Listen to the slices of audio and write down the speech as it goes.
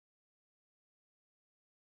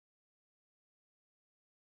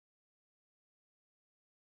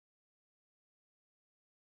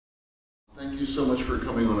Thank you so much for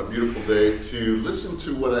coming on a beautiful day to listen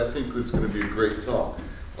to what I think is going to be a great talk.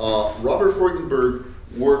 Robert Freudenberg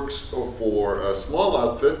works for a small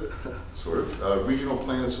outfit, sort of, Regional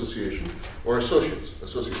Plan Association, or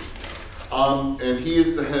Association. And he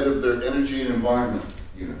is the head of their Energy and Environment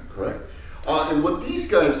unit, correct? And what these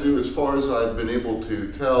guys do, as far as I've been able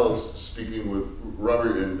to tell, speaking with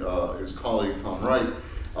Robert and his colleague Tom Wright,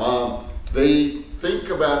 they think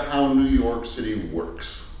about how New York City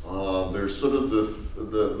works. They're sort of the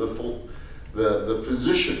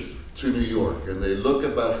physician to New York, and they look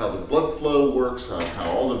about how the blood flow works,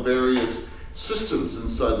 how all the various systems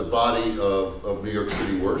inside the body of New York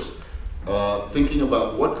City works, thinking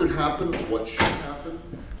about what could happen, what should happen,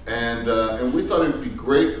 and we thought it would be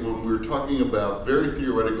great when we were talking about very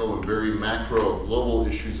theoretical and very macro global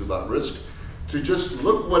issues about risk, to just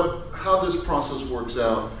look how this process works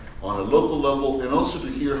out on a local level, and also to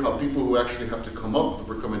hear how people who actually have to come up with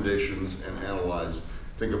recommendations and analyze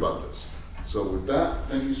think about this. So with that,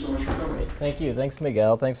 thank you so much for coming. Great. Thank you. Thanks,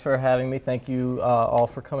 Miguel. Thanks for having me. Thank you all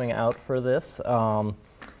for coming out for this.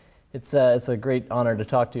 It's a great honor to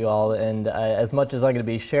talk to you all, and as much as I'm going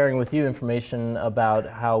to be sharing with you information about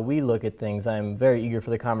how we look at things, I'm very eager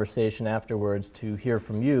for the conversation afterwards to hear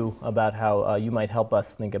from you about how you might help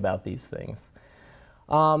us think about these things.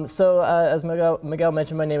 As Miguel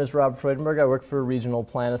mentioned, my name is Rob Freudenberg. I work for Regional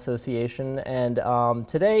Plan Association, and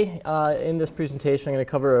today in this presentation I'm going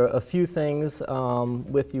to cover a few things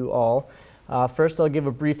with you all. First, I'll give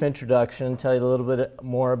a brief introduction, tell you a little bit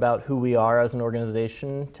more about who we are as an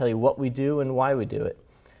organization, tell you what we do and why we do it.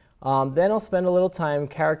 Then I'll spend a little time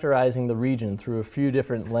characterizing the region through a few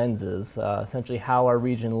different lenses, essentially how our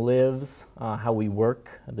region lives, how we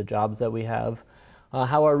work, the jobs that we have,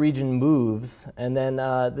 how our region moves, and then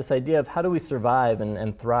this idea of how do we survive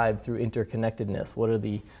and thrive through interconnectedness. What are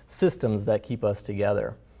the systems that keep us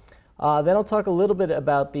together? Then I'll talk a little bit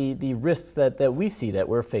about the risks that we see that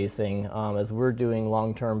we're facing as we're doing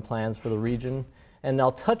long-term plans for the region. And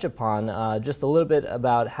I'll touch upon just a little bit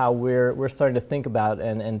about how we're starting to think about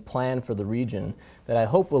and plan for the region that I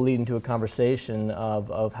hope will lead into a conversation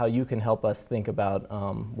of how you can help us think about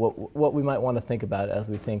what we might want to think about as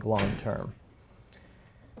we think long-term.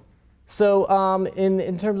 So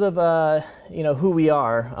in terms of who we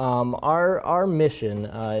are, our mission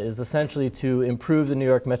is essentially to improve the New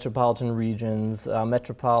York metropolitan region's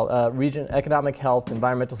economic health,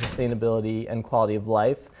 environmental sustainability, and quality of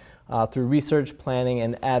life through research, planning,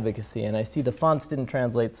 and advocacy. And I see the fonts didn't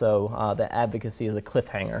translate, so the advocacy is a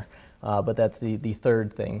cliffhanger, but that's the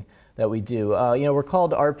third thing that we do. We're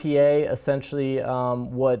called RPA. Essentially,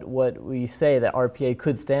 what we say that RPA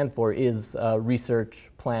could stand for is research,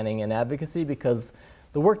 planning, and advocacy, because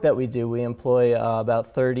the work that we do, we employ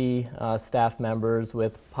about 30 staff members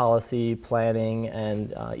with policy, planning,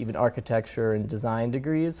 and even architecture and design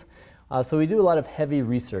degrees. So we do a lot of heavy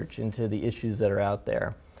research into the issues that are out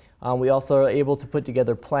there. We also are able to put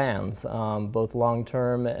together plans, both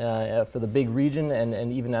long-term for the big region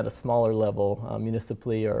and even at a smaller level,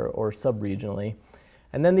 municipally or sub-regionally.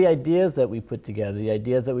 And then the ideas that we put together, the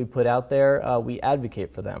ideas that we put out there, we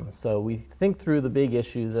advocate for them. So we think through the big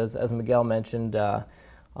issues, as Miguel mentioned,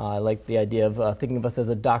 like the idea of thinking of us as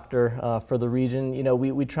a doctor for the region.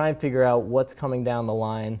 We try and figure out what's coming down the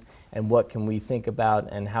line and what can we think about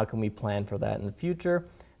and how can we plan for that in the future.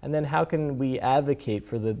 And then how can we advocate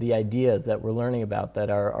for the ideas that we're learning about that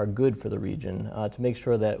are good for the region to make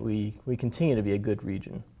sure that we continue to be a good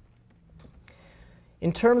region.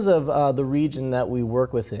 In terms of the region that we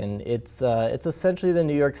work within, it's essentially the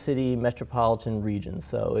New York City metropolitan region.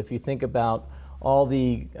 So if you think about all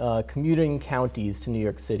the commuting counties to New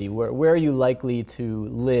York City, where are you likely to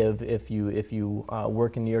live if you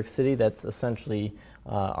work in New York City? That's essentially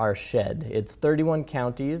our shed. It's 31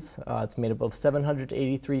 counties. It's made up of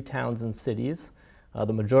 783 towns and cities,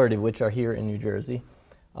 the majority of which are here in New Jersey,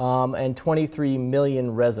 and 23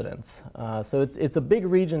 million residents. So it's a big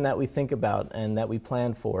region that we think about and that we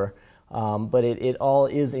plan for, but it all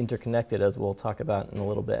is interconnected, as we'll talk about in a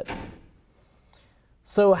little bit.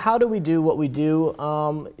 So how do we do what we do?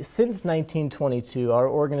 Since 1922, our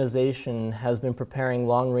organization has been preparing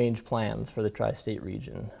long-range plans for the tri-state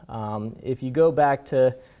region. If you go back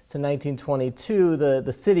to 1922,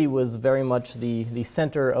 the city was very much the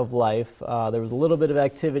center of life. There was a little bit of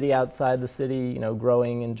activity outside the city,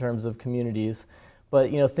 growing in terms of communities.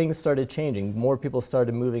 But things started changing. More people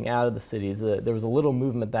started moving out of the cities. There was a little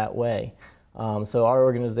movement that way. So our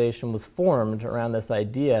organization was formed around this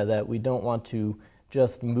idea that we don't want to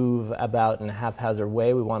just move about in a haphazard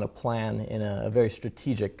way. We want to plan in a very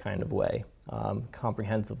strategic kind of way,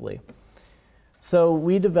 comprehensively. So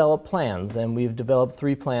we develop plans, and we've developed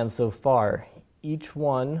 3 plans so far. Each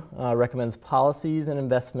one recommends policies and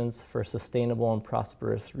investments for a sustainable and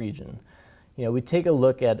prosperous region. You know, we take a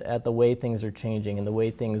look at the way things are changing and the way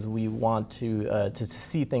things we want to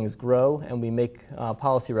see things grow, and we make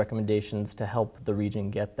policy recommendations to help the region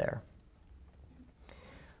get there.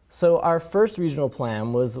 So our first regional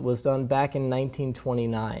plan was done back in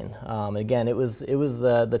 1929. Again, it was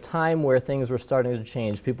the time where things were starting to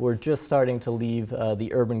change. People were just starting to leave the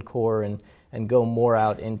urban core and go more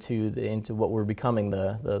out into what were becoming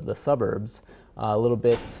the suburbs, little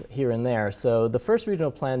bits here and there. So the first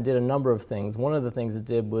regional plan did a number of things. One of the things it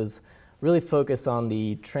did was really focus on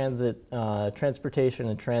the transportation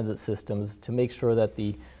and transit systems to make sure that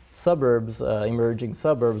the suburbs, emerging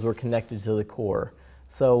suburbs, were connected to the core.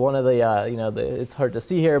 So one of the, it's hard to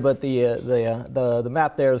see here, but the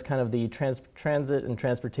map there is kind of the transit and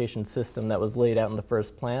transportation system that was laid out in the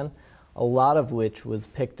first plan, a lot of which was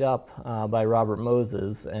picked up by Robert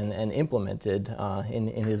Moses and implemented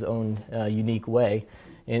in his own unique way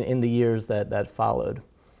in the years that followed.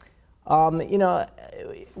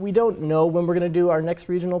 We don't know when we're going to do our next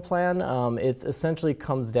regional plan. It essentially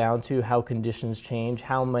comes down to how conditions change,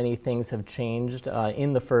 how many things have changed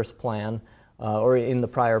in the first plan, or in the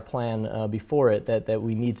prior plan before it that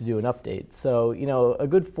we need to do an update. So, a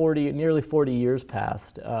good nearly 40 years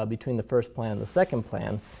passed between the first plan and the second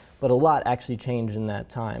plan, but a lot actually changed in that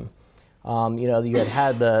time. You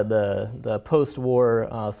had the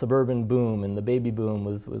post-war suburban boom, and the baby boom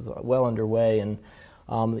was well underway, and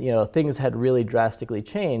things had really drastically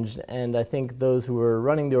changed. And I think those who were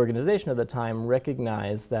running the organization at the time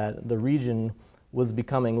recognized that the region was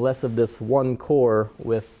becoming less of this one core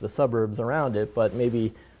with the suburbs around it, but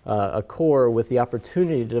maybe a core with the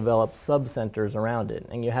opportunity to develop sub-centers around it.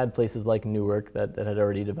 And you had places like Newark that had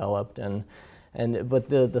already developed, but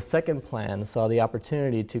the second plan saw the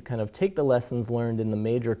opportunity to kind of take the lessons learned in the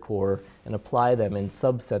major core and apply them in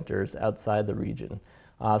sub-centers outside the region.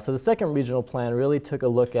 So the second regional plan really took a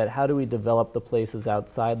look at how do we develop the places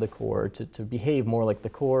outside the core to behave more like the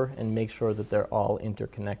core and make sure that they're all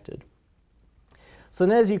interconnected. So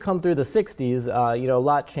then as you come through the 60s, a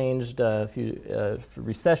lot changed, a few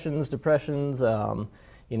recessions, depressions, the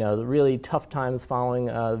really tough times following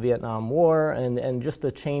the Vietnam War, and just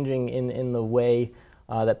a changing in the way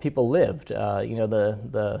that people lived.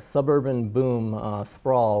 The suburban boom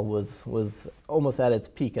sprawl was almost at its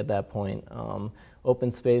peak at that point. Open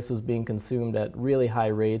space was being consumed at really high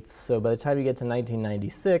rates. So by the time you get to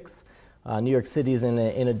 1996, New York City is in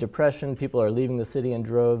a depression. People are leaving the city in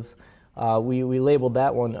droves. We labeled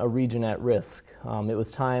that one a region at risk. It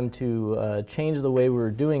was time to change the way we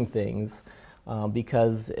were doing things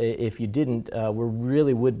because if you didn't, we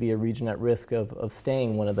really would be a region at risk of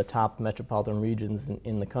staying one of the top metropolitan regions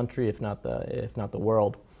in the country, if not the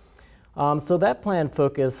world. So that plan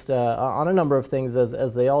focused on a number of things,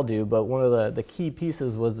 as they all do, but one of the key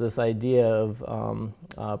pieces was this idea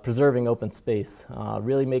of preserving open space,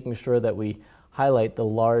 really making sure that we highlight the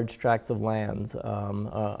large tracts of lands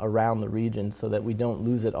around the region so that we don't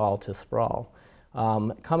lose it all to sprawl.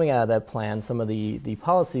 Coming out of that plan, some of the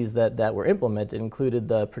policies that were implemented included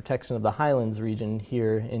the protection of the Highlands region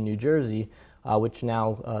here in New Jersey, which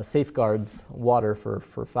now safeguards water for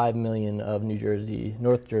 5 million of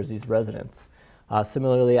North Jersey's residents.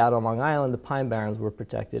 Similarly, out on Long Island, the Pine Barrens were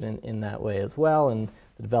protected in that way as well, and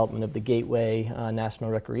the development of the Gateway National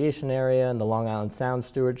Recreation Area and the Long Island Sound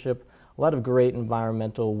Stewardship. A lot of great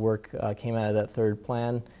environmental work came out of that third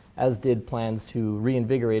plan, as did plans to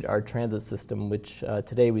reinvigorate our transit system, which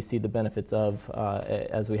today we see the benefits of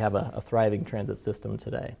as we have a thriving transit system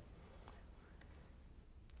today.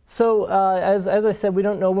 So as I said, we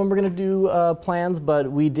don't know when we're going to do plans,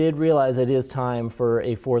 but we did realize it is time for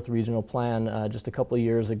a fourth regional plan just a couple of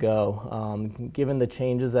years ago. Given the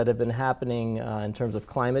changes that have been happening in terms of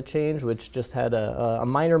climate change, which just had a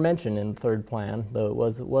minor mention in the third plan, though it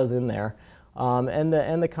was in there, and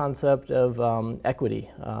the concept of equity,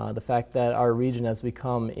 the fact that our region has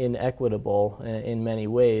become inequitable in many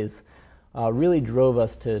ways, really drove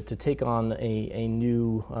us to take on a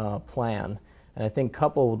new plan. And I think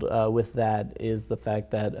coupled with that is the fact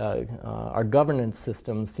that our governance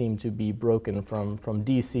systems seem to be broken from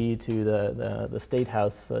DC to the state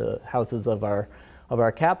houses of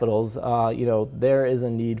our capitals. There is a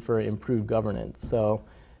need for improved governance. So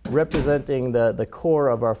representing the core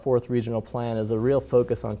of our fourth regional plan is a real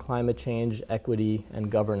focus on climate change, equity, and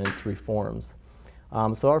governance reforms.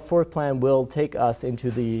 So our fourth plan will take us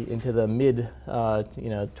into the mid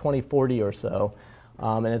 2040 or so.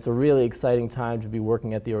 And it's a really exciting time to be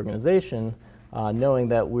working at the organization knowing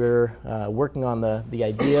that we're working on the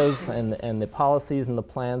ideas and the policies and the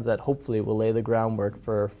plans that hopefully will lay the groundwork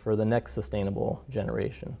for the next sustainable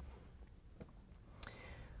generation.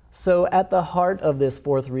 So at the heart of this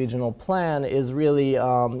fourth regional plan is really,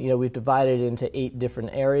 we've divided it into 8 different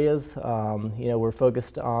areas. We're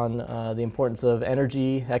focused on the importance of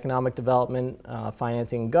energy, economic development,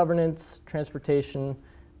 financing and governance, transportation,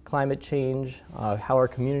 climate change, how our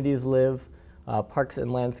communities live, parks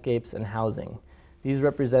and landscapes, and housing. These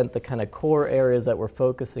represent the kind of core areas that we're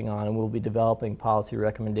focusing on and we'll be developing policy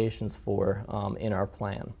recommendations for in our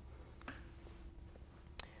plan.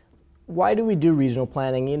 Why do we do regional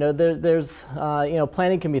planning?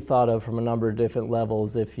 Planning can be thought of from a number of different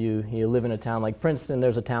levels. If you live in a town like Princeton,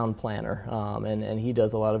 there's a town planner, and he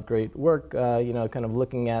does a lot of great work, kind of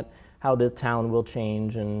looking at how the town will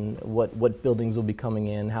change and what buildings will be coming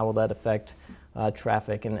in, how will that affect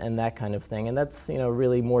traffic and that kind of thing. And that's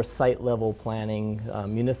really more site level planning,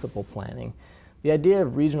 municipal planning. The idea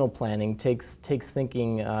of regional planning takes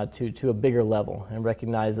thinking to a bigger level and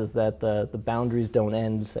recognizes that the boundaries don't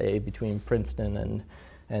end, say, between Princeton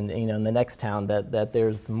and in the next town, that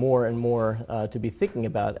there's more and more to be thinking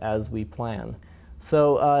about as we plan.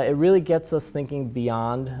 So it really gets us thinking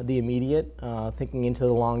beyond the immediate, thinking into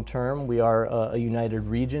the long term. We are a united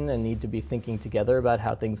region and need to be thinking together about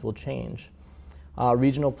how things will change.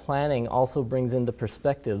 Regional planning also brings in the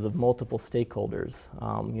perspectives of multiple stakeholders.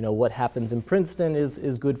 What happens in Princeton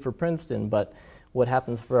is good for Princeton, but what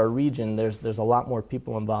happens for our region, there's a lot more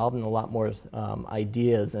people involved and a lot more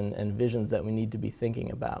ideas and visions that we need to be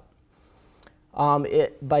thinking about.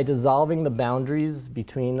 By dissolving the boundaries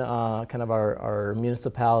between kind of our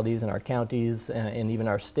municipalities and our counties and even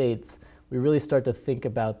our states, we really start to think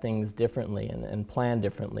about things differently and plan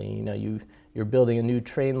differently. You're building a new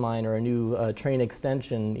train line or a new train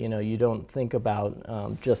extension, you don't think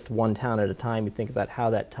about just one town at a time. You think about how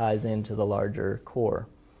that ties into the larger core.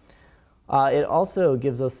 It also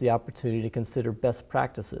gives us the opportunity to consider best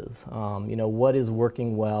practices. What is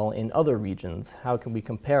working well in other regions? How can we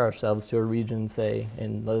compare ourselves to a region, say,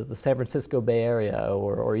 in the San Francisco Bay Area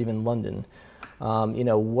or even London?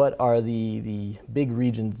 What are the big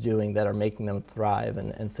regions doing that are making them thrive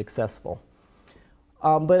and successful?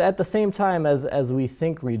 But at the same time, as we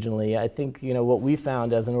think regionally, I think what we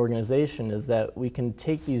found as an organization is that we can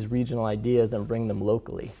take these regional ideas and bring them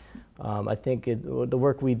locally. I think the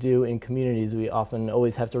work we do in communities, we often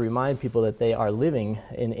always have to remind people that they are living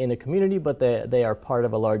in a community, but they are part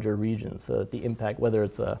of a larger region. So that the impact, whether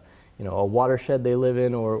it's a watershed they live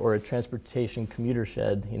in or a transportation commuter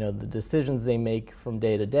shed, the decisions they make from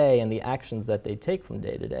day to day and the actions that they take from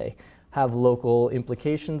day to day have local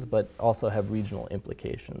implications, but also have regional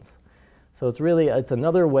implications. So it's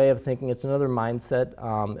another way of thinking, it's another mindset,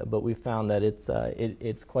 but we found that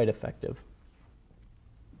it's quite effective.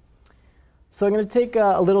 So I'm going to take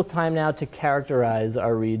a little time now to characterize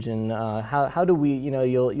our region. How do we,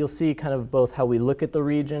 you'll see kind of both how we look at the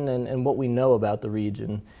region and what we know about the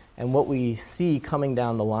region and what we see coming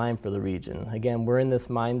down the line for the region. Again, we're in this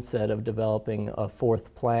mindset of developing a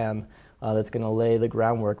fourth plan that's going to lay the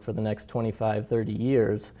groundwork for the next 25, 30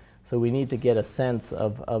 years. So we need to get a sense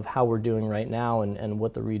of how we're doing right now and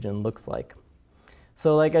what the region looks like.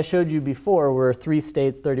 So like I showed you before, we're 3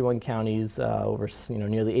 states, 31 counties, over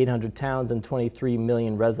nearly 800 towns and 23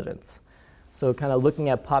 million residents. So kind of looking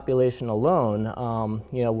at population alone,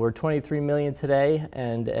 we're 23 million today,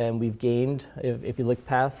 and we've gained, if you look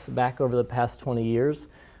back over the past 20 years,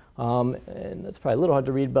 and that's probably a little hard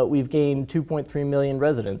to read, but we've gained 2.3 million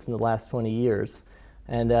residents in the last 20 years.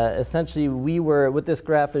 And essentially, what this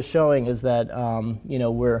graph is showing is that,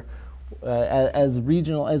 we're, as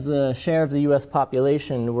the share of the U.S.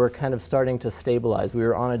 population, we're kind of starting to stabilize. We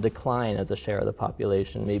were on a decline as a share of the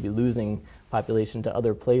population, maybe losing population to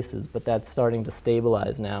other places, but that's starting to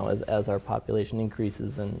stabilize now as our population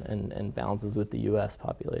increases and balances with the U.S.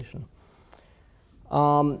 population.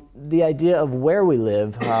 The idea of where we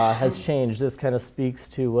live has changed. This kind of speaks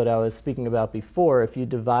to what I was speaking about before. If you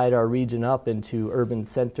divide our region up into urban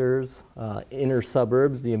centers, inner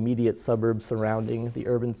suburbs, the immediate suburbs surrounding the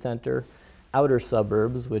urban center, outer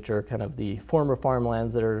suburbs, which are kind of the former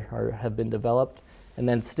farmlands that have been developed, and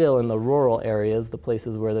then still in the rural areas, the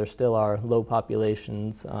places where there still are low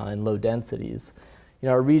populations and low densities.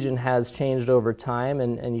 Our region has changed over time,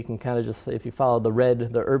 and you can kind of just, if you follow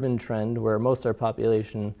the urban trend where most of our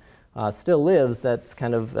population still lives, that's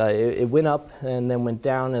kind of, it went up and then went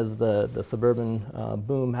down as the suburban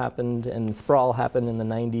boom happened and sprawl happened in the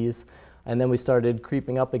 90s. And then we started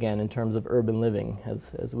creeping up again in terms of urban living.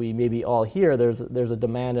 As we maybe all hear, there's a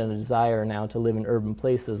demand and a desire now to live in urban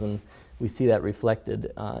places, and we see that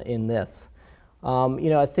reflected in this.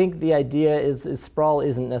 I think the idea is sprawl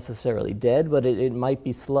isn't necessarily dead, but it might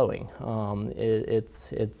be slowing. I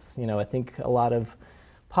think a lot of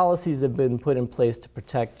policies have been put in place to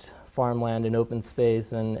protect farmland and open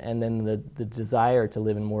space, and then the desire to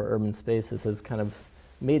live in more urban spaces has kind of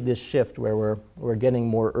made this shift where we're getting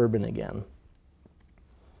more urban again.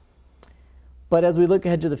 But as we look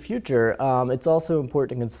ahead to the future, it's also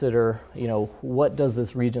important to consider, what does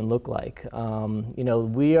this region look like?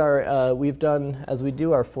 We've done, as we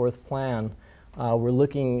do our fourth plan,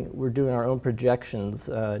 we're doing our own projections,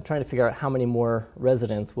 trying to figure out how many more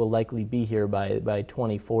residents will likely be here by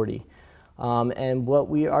 2040. And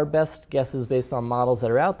our best guess is based on models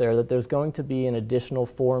that are out there that there's going to be an additional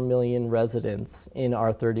 4 million residents in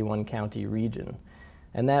our 31 county region.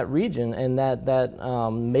 And that region and that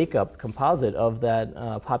makeup composite of that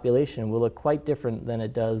population will look quite different than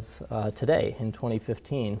it does today in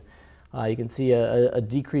 2015. You can see a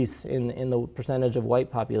decrease in the percentage of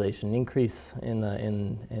white population, increase in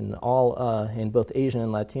both Asian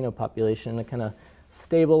and Latino population, a kind of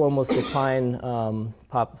stable, almost decline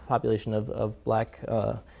population of black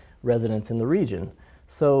residents in the region.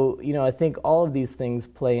 So, I think all of these things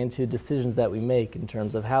play into decisions that we make in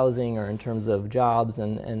terms of housing or in terms of jobs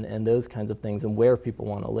and those kinds of things and where people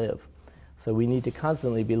want to live. So we need to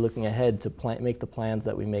constantly be looking ahead to make the plans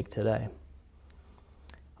that we make today.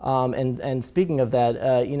 And speaking of that,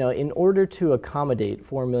 in order to accommodate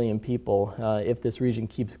 4 million people, if this region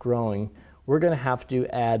keeps growing, we're going to have to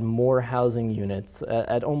add more housing units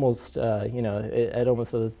at almost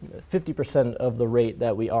 50% of the rate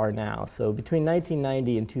that we are now. So between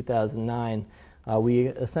 1990 and 2009, we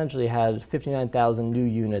essentially had 59,000 new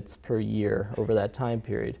units per year over that time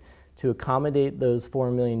period. To accommodate those 4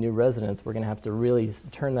 million new residents, we're going to have to really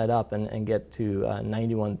turn that up and get to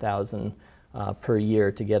 91,000 per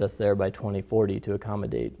year to get us there by 2040 to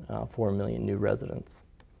accommodate 4 million new residents.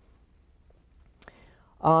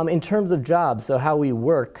 In terms of jobs, so how we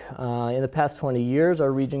work, in the past 20 years,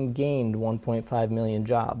 our region gained 1.5 million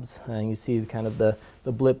jobs. And you see kind of the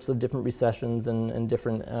blips of different recessions and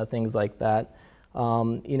different things like that.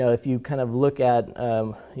 If you kind of look at,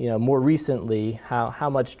 more recently, how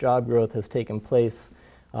much job growth has taken place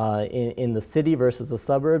in the city versus the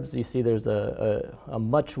suburbs, you see there's a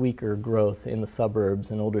much weaker growth in the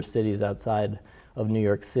suburbs and older cities outside of New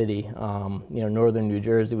York City. Northern New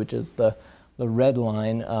Jersey, which is the red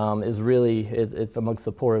line, is really, it's amongst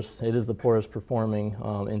the poorest, it is the poorest performing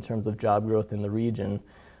in terms of job growth in the region.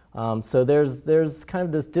 So there's kind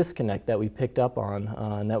of this disconnect that we picked up on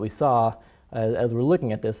and that we saw as we're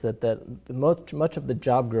looking at this, that much of the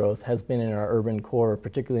job growth has been in our urban core,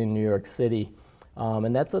 particularly in New York City.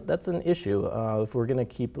 And that's an issue. If we're going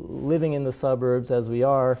to keep living in the suburbs as we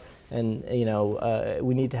are, and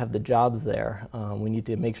we need to have the jobs there. We need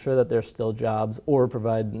to make sure that there's still jobs, or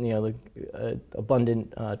provide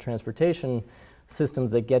abundant transportation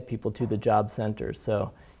systems that get people to the job centers.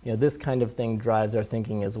 So this kind of thing drives our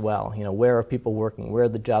thinking as well. Where are people working? Where are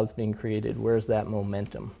the jobs being created? Where's that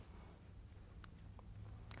momentum?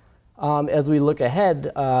 As we look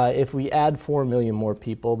ahead, if we add 4 million more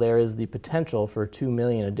people, there is the potential for 2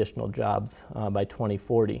 million additional jobs by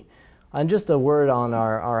 2040. And just a word on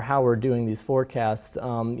our how we're doing these forecasts.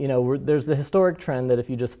 There's the historic trend that if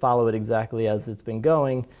you just follow it exactly as it's been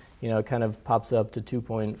going, it kind of pops up to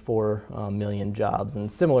 2.4 million jobs.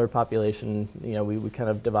 And similar population, we kind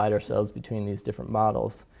of divide ourselves between these different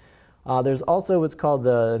models. There's also what's called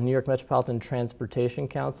the New York Metropolitan Transportation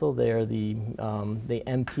Council. They are the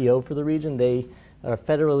MPO for the region. They are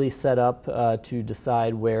federally set up to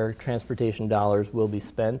decide where transportation dollars will be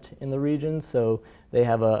spent in the region. So they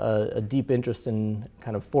have a deep interest in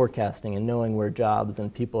kind of forecasting and knowing where jobs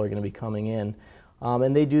and people are going to be coming in.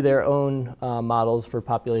 And they do their own models for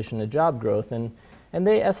population and job growth. And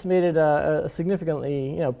they estimated a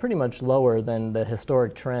significantly, pretty much lower than the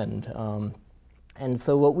historic trend. And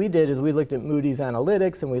so what we did is we looked at Moody's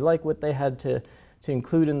Analytics, and we liked what they had to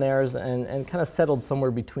include in theirs, and kind of settled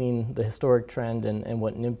somewhere between the historic trend and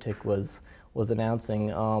what NIMTIC was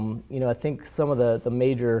announcing. I think some of the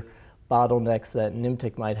major bottlenecks that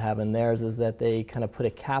NIMTIC might have in theirs is that they kind of put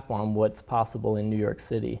a cap on what's possible in New York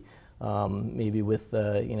City. Maybe with,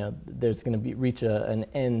 there's going to reach an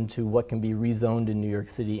end to what can be rezoned in New York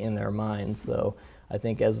City in their minds. So I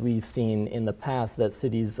think, as we've seen in the past, that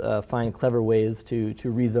cities find clever ways to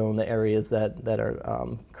rezone the areas that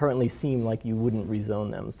are currently seem like you wouldn't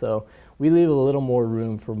rezone them. So we leave a little more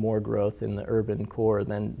room for more growth in the urban core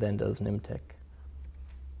than does NIMTIC.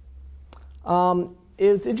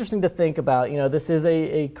 It's interesting to think about, this is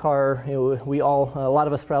a car, a lot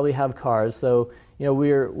of us probably have cars, so you know,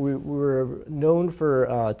 we're known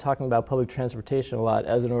for talking about public transportation a lot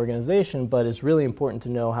as an organization, but it's really important to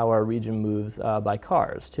know how our region moves by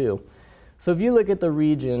cars too. So if you look at the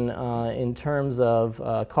region in terms of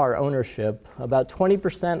car ownership, about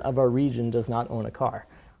 20% of our region does not own a car.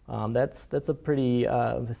 That's a pretty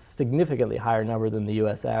significantly higher number than the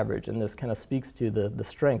U.S. average, and this kind of speaks to the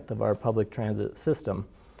strength of our public transit system.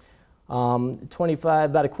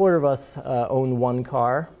 About a quarter of us own one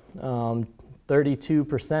car,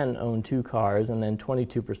 32% own two cars, and then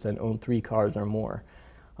 22% own three cars or more.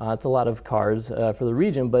 It's a lot of cars for the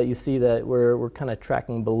region, but you see that we're kind of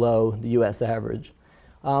tracking below the U.S. average.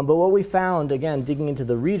 But what we found, again, digging into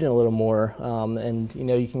the region a little more, and you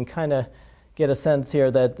know, you can kind of get a sense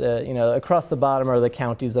here that you know, across the bottom are the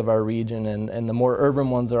counties of our region, and the more urban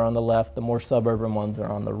ones are on the left, the more suburban ones are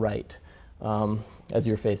on the right, as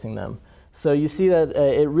you're facing them. So you see that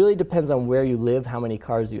it really depends on where you live, how many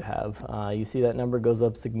cars you have. You see that number goes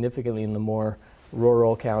up significantly in the more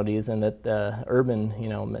rural counties, and that urban, you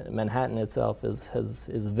know, Manhattan itself is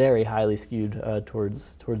very highly skewed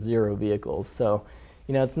towards zero vehicles. So,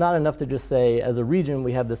 you know, it's not enough to just say, as a region,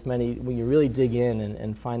 we have this many. When you really dig in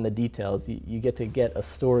and find the details, you get to get a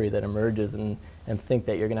story that emerges, and think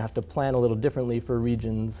that you're going to have to plan a little differently for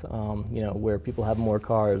regions, you know, where people have more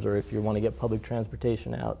cars, or if you want to get public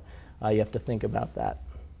transportation out, you have to think about that.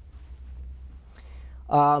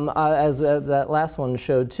 As that last one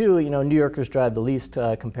showed too, you know, New Yorkers drive the least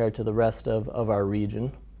compared to the rest of our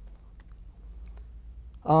region.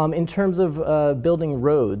 In terms of building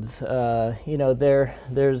roads, you know,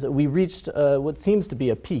 we reached what seems to be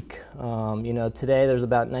a peak. You know, today there's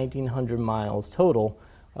about 1,900 miles total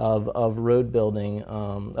of road building,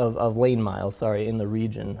 of lane miles, sorry, in the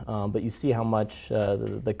region. But you see how much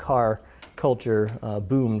the car culture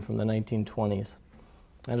boomed from the 1920s.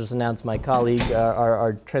 I just announced my colleague,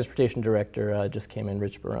 our transportation director, just came in,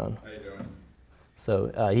 Rich Barone. How you doing?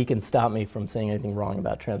 So he can stop me from saying anything wrong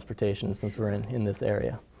about transportation since we're in this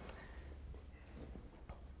area.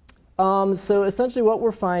 So essentially what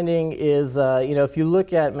we're finding is, you know, if you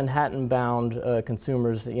look at Manhattan-bound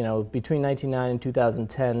consumers, you know, between 1999 and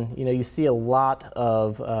 2010, you know, you see a lot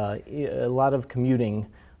of commuting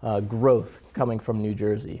growth coming from New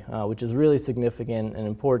Jersey, which is really significant and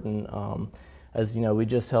important. As you know, we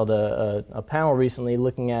just held a panel recently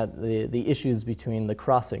looking at the issues between the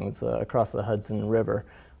crossings across the Hudson River.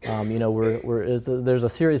 You know, there's a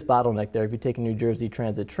serious bottleneck there. If you take a New Jersey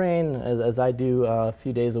Transit train, as I do a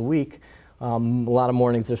few days a week, a lot of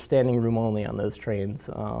mornings there's standing room only on those trains.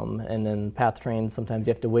 And then path trains, sometimes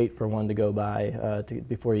you have to wait for one to go by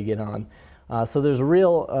before you get on. So there's a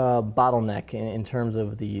real bottleneck in terms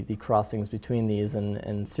of the crossings between these,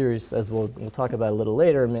 and serious, as we'll talk about a little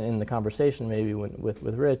later in the conversation maybe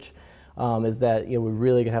with Rich, is that, you know, we're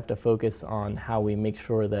really going to have to focus on how we make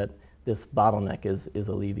sure that this bottleneck is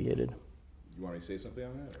alleviated. You want me to say something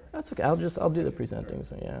on that? Or? That's okay. I'll do the presenting.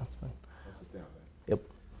 So yeah, that's fine. I'll sit down then. Yep.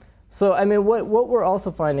 So I mean, what we're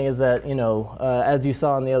also finding is that, you know, as you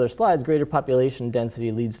saw on the other slides, greater population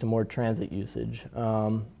density leads to more transit usage.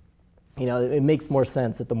 You know, it makes more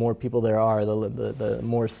sense that the more people there are, the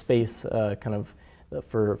more space kind of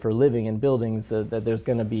for living in buildings, that there's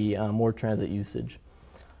going to be more transit usage.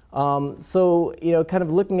 So, you know, kind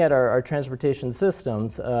of looking at our transportation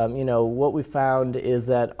systems, you know, what we found is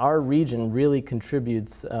that our region really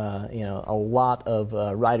contributes, you know, a lot of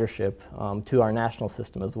ridership to our national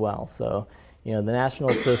system as well. So, you know, the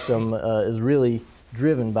national system is really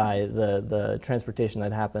driven by the transportation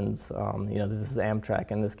that happens, you know, this is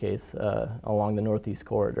Amtrak in this case, along the Northeast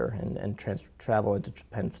Corridor and travel into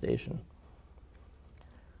Penn Station.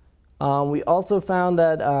 We also found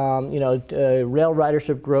that, you know, rail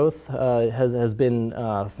ridership growth has been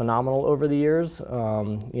phenomenal over the years. You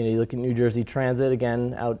know, you look at New Jersey Transit,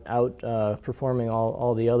 again, outperforming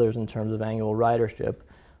all the others in terms of annual ridership,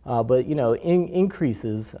 but, you know,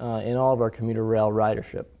 increases in all of our commuter rail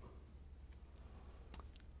ridership.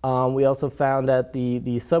 We also found that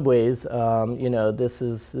the subways, you know, this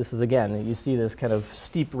is again, you see this kind of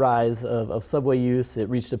steep rise of subway use. It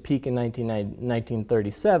reached a peak in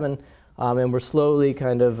 1937, and we're slowly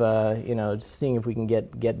kind of, you know, seeing if we can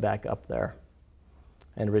get back up there.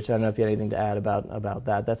 And Rich, I don't know if you had anything to add about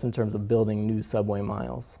that. That's in terms of building new subway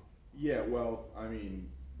miles. Yeah, well, I mean,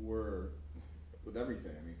 we're with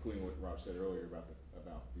everything. I mean, including what Rob said earlier about the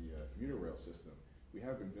commuter rail system. We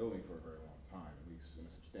have been building for a very long time, at least in a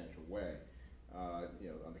substantial way. You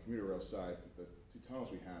know, on the commuter rail side, the two tunnels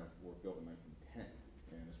we have were built in 1910,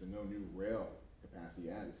 and there's been no new rail capacity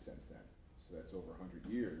added since then. So that's over 100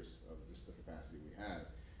 years of just the capacity we have.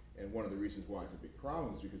 And one of the reasons why it's a big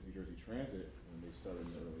problem is because New Jersey Transit, when they started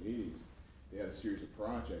in the early 80s, they had a series of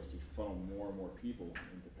projects to funnel more and more people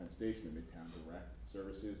into Penn Station, the Midtown Direct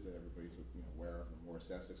services that everybody's aware of, the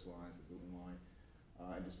Morris Essex lines, the Boonton line,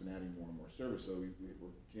 and just been adding more and more service. So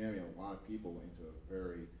we're jamming a lot of people into a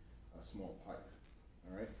very small pipe.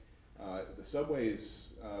 All right. The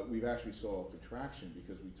subways, we've actually saw contraction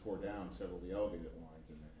because we tore down several of the elevated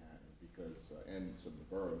lines in Manhattan because, and some of the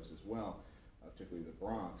boroughs as well, particularly the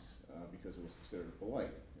Bronx, because it was considered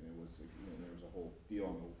polite. And it was, there was a whole deal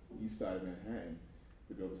on the east side of Manhattan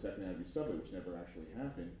to build the Second Avenue subway, which never actually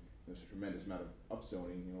happened. There's a tremendous amount of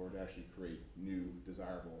upzoning in order to actually create new,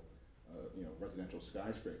 desirable, residential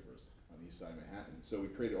skyscrapers on the east side of Manhattan. So we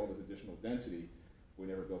created all this additional density. We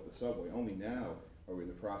never built the subway. Only now are we in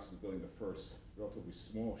the process of building the first relatively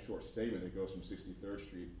small short segment that goes from 63rd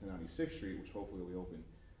Street to 96th Street, which hopefully will be open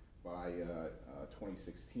by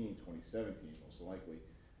 2016, 2017, most likely.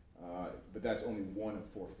 But that's only one of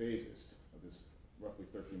 4 phases of this roughly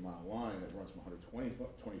 13-mile line that runs from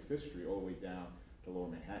 125th Street all the way down to Lower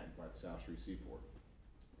Manhattan by the South Street Seaport,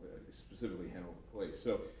 specifically Hanover Place.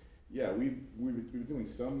 So, yeah, we've been doing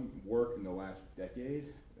some work in the last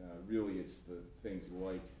decade. Really, it's the things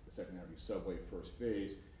like the Second Avenue subway first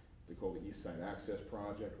phase. They call the East Side Access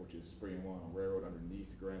Project, which is bringing along a railroad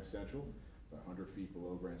underneath Grand Central, about 100 feet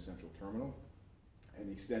below Grand Central Terminal, and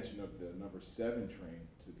the extension of the number 7 train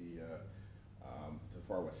to the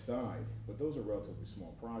far west side. But those are relatively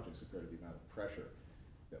small projects compared to the amount of pressure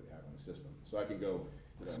that we have on the system. So I can go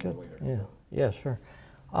That's more good. later. Yeah, sure.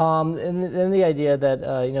 And the idea that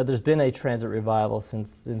there's been a transit revival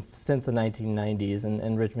since the 1990s,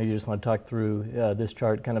 and Rich, maybe you just want to talk through this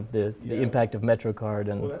chart, kind of the impact of MetroCard.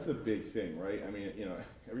 And well, that's a big thing, right? I mean,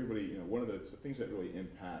 everybody, one of the things that really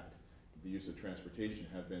impact the use of transportation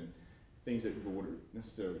have been things that people wouldn't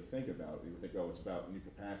necessarily think about. They would think, oh, it's about new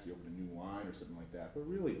capacity, open a new line or something like that. But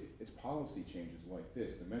really, it's policy changes like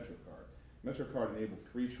this, the MetroCard. MetroCard enabled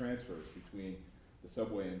free transfers between the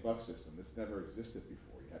subway and bus system. This never existed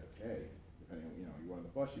before. You had to pay, depending on, you were on the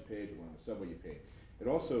bus, you paid, you were on the subway, you paid. It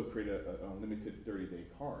also created an unlimited 30-day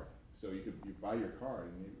card. So you buy your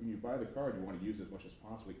card, and when you buy the card, you want to use as much as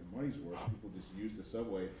possible, get your money's worth. People just use the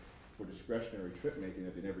subway for discretionary trip making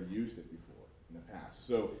that they never used it before in the past.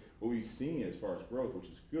 So what we've seen as far as growth, which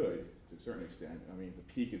is good to a certain extent, I mean,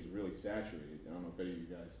 the peak is really saturated. I don't know if any of you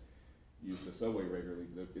guys use the subway regularly,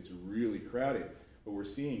 but it's really crowded. But we're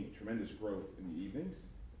seeing tremendous growth in the evenings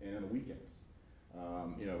and on the weekends.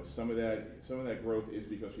 Some of that growth is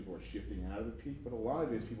because people are shifting out of the peak, but a lot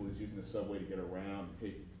of it is people just using the subway to get around,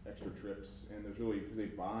 take extra trips, and there's really, because they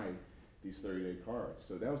buy these 30-day cards.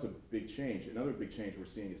 So that was a big change. Another big change we're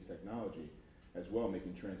seeing is technology as well,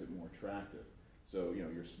 making transit more attractive. So,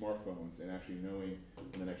 your smartphones and actually knowing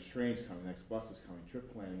when the next train's coming, the next bus is coming,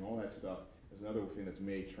 trip planning, all that stuff is another thing that's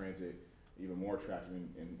made transit even more attractive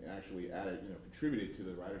and actually added, contributed to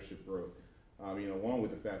the ridership growth. Along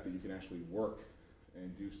with the fact that you can actually work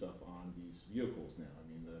and do stuff on these vehicles now. I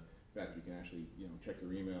mean, the fact you can actually, check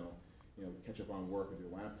your email, catch up on work with your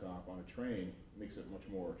laptop on a train makes it much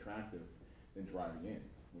more attractive than driving in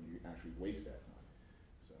when you actually waste that time.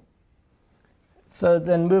 So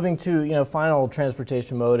then moving to final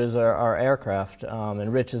transportation mode is our aircraft,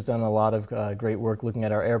 and Rich has done a lot of great work looking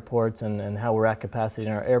at our airports and how we're at capacity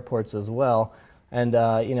in our airports as well. And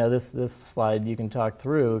this slide you can talk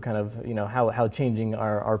through kind of how changing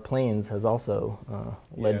our planes has also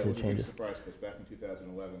led to changes. Yeah, it was a big surprise because back in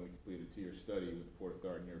 2011 we completed a 2-year study with the Port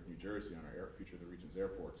Authority of York-New Jersey on our future of the region's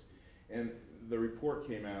airports, and the report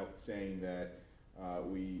came out saying that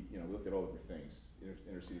we looked at all different things.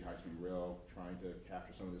 Intercity high-speed rail, trying to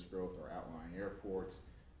capture some of this growth, our outlying airports,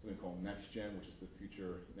 something called NextGen, which is the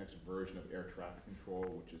next version of air traffic control,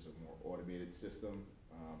 which is a more automated system.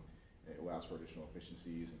 It allows for additional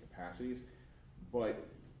efficiencies and capacities. But,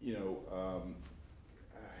 in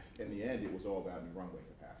the end, it was all about new runway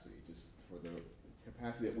capacity, just for the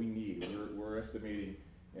capacity that we need. We're estimating,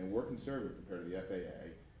 and we're conservative compared to the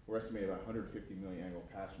FAA, we're estimating about 150 million annual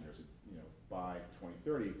passengers, by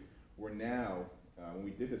 2030. We're now, when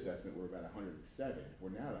we did this estimate, we were about 107. We're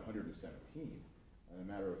now at 117 in a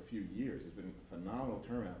matter of a few years. It's been a phenomenal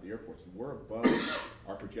turnaround at the airports. We're above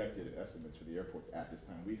our projected estimates for the airports at this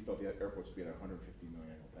time. We thought the airports would be at 150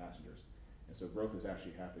 million annual passengers. And so growth is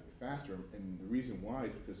actually happening faster. And the reason why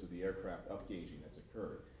is because of the aircraft upgauging that's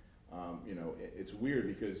occurred. It's weird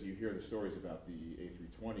because you hear the stories about the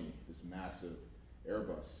A320, this massive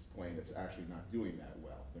Airbus plane that's actually not doing that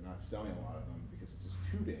well. They're not selling a lot of them because it's just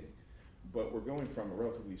too big. But we're going from a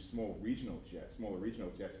relatively smaller regional jets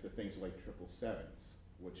to things like 777s,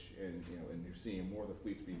 and you're seeing more of the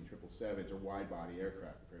fleets being 777s or wide body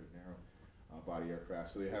aircraft compared to narrow body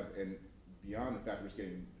aircraft. So they have, and beyond the fact we're just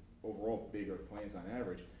getting overall bigger planes on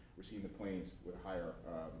average, we're seeing the planes with a higher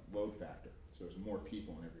load factor. So there's more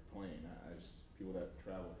people in every plane. As people that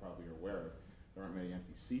travel probably are aware of, there aren't many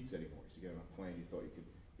empty seats anymore. So you get on a plane, you thought you could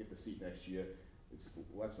get the seat next to you. It's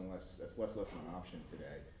less and less, that's less of an option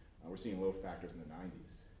today. We're seeing load factors in the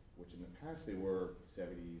 90s, which in the past they were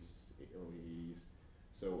 70s, early 80s.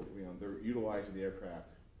 So, you know, they're utilizing the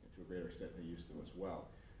aircraft to a greater extent than they used to as well.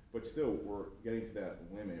 But still, we're getting to that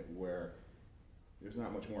limit where there's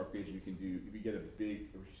not much more upgrades you can do. If you get a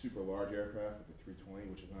big, super large aircraft, like the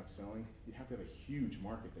 320, which is not selling, you have to have a huge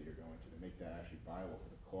market that you're going to make that actually viable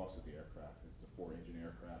for the cost of the aircraft. It's a 4-engine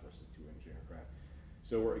aircraft versus a 2-engine aircraft.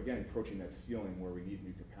 So we're again approaching that ceiling where we need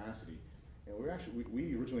new capacity. And we're actually,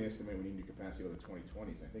 we originally estimated we need new capacity over the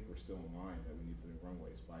 2020s. I think we're still in line that we need the new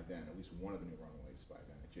runways by then, at least one of the new runways by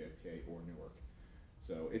then, at JFK or Newark.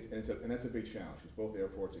 So and that's a big challenge, because both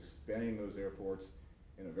airports, expanding those airports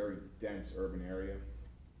in a very dense urban area.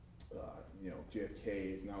 You know,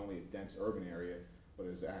 JFK is not only a dense urban area, but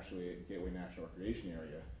is actually a Gateway National Recreation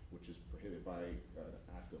Area, which is prohibited by an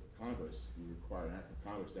act of Congress. We require an act of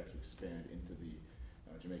Congress to actually expand into the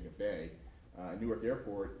Jamaica Bay. Newark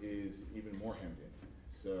Airport is even more hemmed in.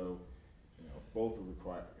 So, you know, both will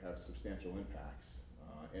have substantial impacts.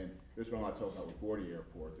 And there's been a lot of talk about LaGuardia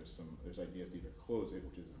Airport. There's ideas to either close it,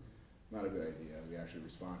 which is not a good idea. We actually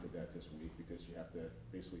responded to that this week, because you have to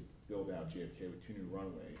basically build out JFK with 2 new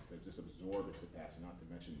runways that just absorb its capacity, not to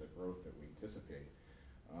mention the growth that we anticipate.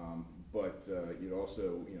 But you'd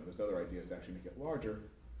also, you know, there's other ideas to actually make it larger,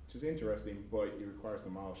 which is interesting, but it requires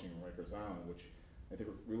demolishing Rikers Island, which I think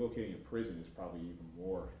relocating a prison is probably even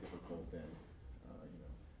more difficult than you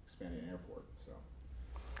know, expanding an airport.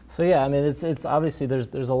 So yeah, I mean, it's obviously there's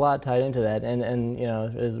a lot tied into that, and you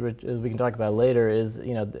know, as we can talk about later, is,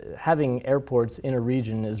 you know, having airports in a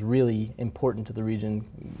region is really important to the region,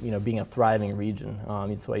 you know, being a thriving region.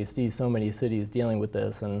 That's why you see so many cities dealing with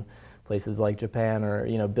this, and places like Japan are,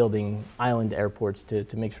 you know, building island airports to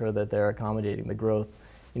make sure that they're accommodating the growth.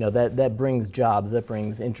 You know, that brings jobs, that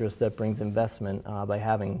brings interest, that brings investment by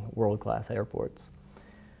having world-class airports.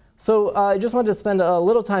 So I just wanted to spend a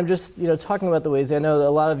little time just, you know, talking about the ways. I know that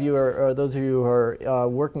a lot of you or those of you who are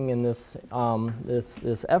working in this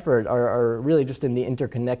this effort are really just in the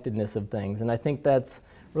interconnectedness of things, and I think that's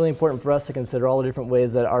really important for us to consider all the different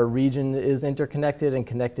ways that our region is interconnected and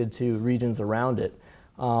connected to regions around it.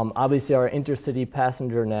 Obviously, our intercity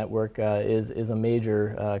passenger network is a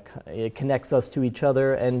major. It connects us to each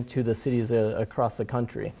other and to the cities across the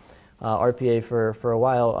country. RPA for a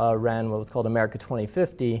while ran what was called America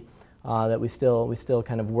 2050 that we still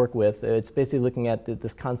kind of work with. It's basically looking at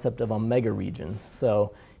this concept of a mega region.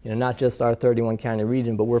 So, you know, not just our 31 county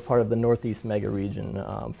region, but we're part of the Northeast mega region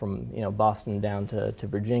from, you know, Boston down to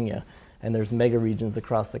Virginia. And there's mega regions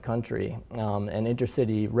across the country. And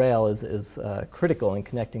intercity rail is critical in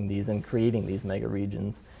connecting these and creating these mega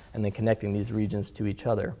regions, and then connecting these regions to each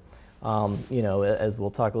other. You know, as we'll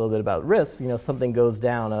talk a little bit about risk, you know, something goes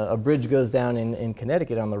down, a bridge goes down in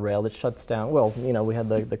Connecticut on the rail, it shuts down. Well, you know, we had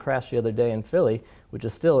the crash the other day in Philly, which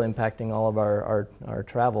is still impacting all of our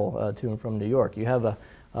travel to and from New York. You have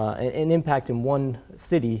an impact in one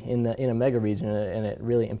city in a mega region, and it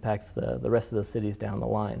really impacts the rest of the cities down the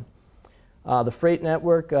line. The freight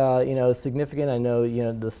network, you know, is significant. I know, you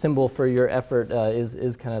know, the symbol for your effort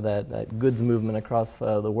is kind of that goods movement across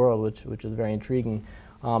the world, which is very intriguing.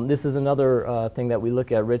 This is another thing that we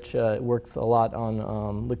look at. Rich works a lot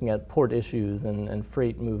on looking at port issues and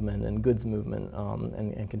freight movement and goods movement,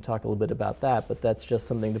 and can talk a little bit about that. But that's just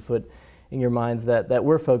something to put in your minds that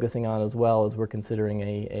we're focusing on, as well as we're considering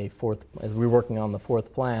as we're working on the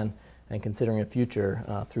 4th plan and considering a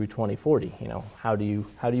future through 2040. You know, how do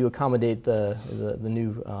you accommodate the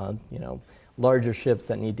new you know, larger ships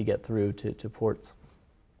that need to get through to ports?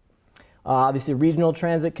 Obviously, regional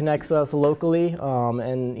transit connects us locally,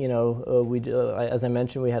 and you know, as I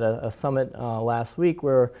mentioned, we had a summit last week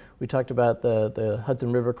where we talked about the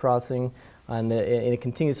Hudson River crossing, and it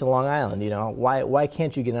continues to Long Island. You know, why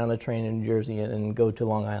can't you get on a train in New Jersey and go to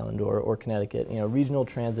Long Island or Connecticut? You know, regional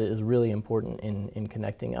transit is really important in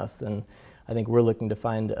connecting us, and I think we're looking to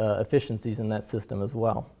find efficiencies in that system as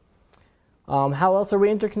well. How else are we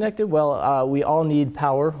interconnected? Well, we all need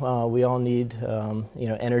power. We all need you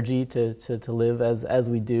know, energy to live as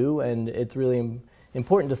we do, and it's really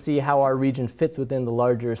important to see how our region fits within the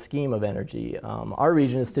larger scheme of energy. Our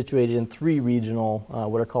region is situated in 3 regional,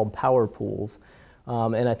 what are called power pools,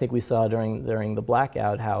 and I think we saw during the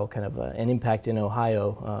blackout how kind of an impact in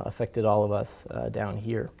Ohio affected all of us down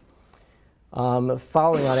here.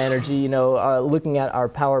 Following on energy, looking at our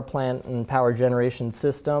power plant and power generation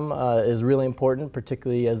system is really important,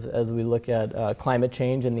 particularly as we look at climate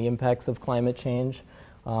change and the impacts of climate change,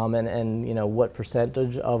 and what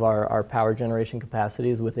percentage of our power generation capacity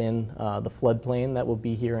is within the floodplain that will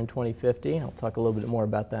be here in 2050. I'll talk a little bit more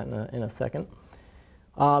about that in a second.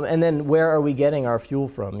 And then where are we getting our fuel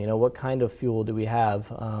from? What kind of fuel do we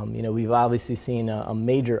have? We've obviously seen a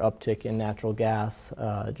major uptick in natural gas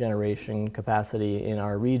generation capacity in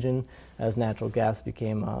our region as natural gas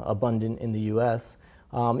became abundant in the U.S.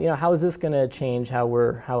 How is this going to change how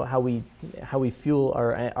we fuel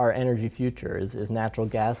our energy future? Is natural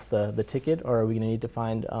gas the ticket, or are we going to need to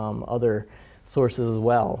find other sources as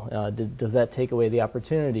well? Does that take away the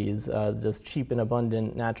opportunities? Does cheap and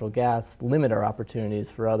abundant natural gas limit our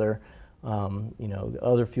opportunities for other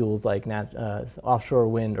fuels like offshore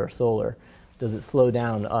wind or solar? Does it slow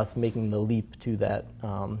down us making the leap to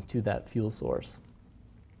that fuel source?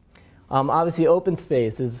 Obviously, open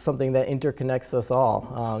space is something that interconnects us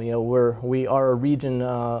all. We are a region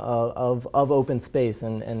of open space,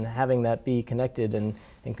 and having that be connected and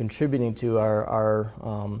contributing to our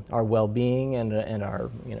well-being and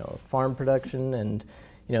our farm production, and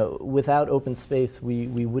without open space,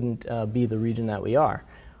 we wouldn't be the region that we are.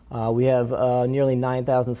 We have nearly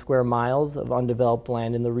 9,000 square miles of undeveloped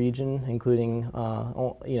land in the region, including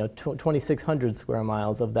 2,600 square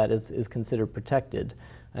miles of that is considered protected.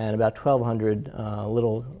 And about 1,200, a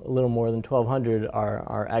little more than 1,200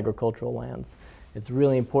 are agricultural lands. It's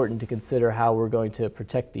really important to consider how we're going to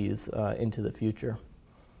protect these into the future.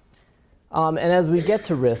 And as we get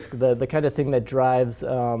to risk, the kind of thing that drives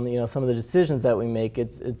some of the decisions that we make,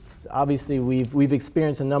 it's obviously we've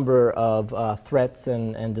experienced a number of threats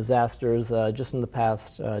and disasters just in the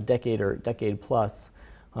past decade or decade plus.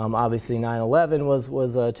 Obviously 9/11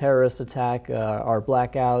 was a terrorist attack, our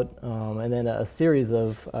blackout, and then a series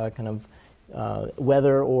of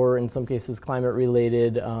weather or in some cases climate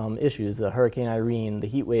related issues, Hurricane Irene, the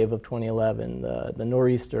heat wave of 2011, the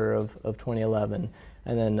nor'easter of 2011,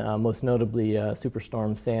 and then most notably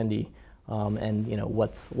Superstorm Sandy, and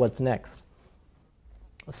what's next.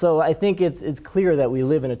 So I think it's clear that we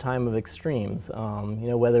live in a time of extremes,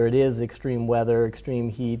 whether it is extreme weather, extreme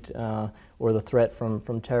heat, or the threat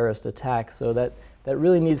from terrorist attacks. So that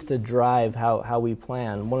really needs to drive how we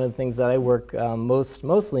plan. One of the things that I work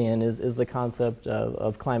mostly in is the concept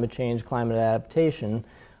of climate change, climate adaptation.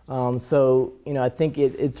 I think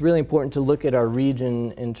it's really important to look at our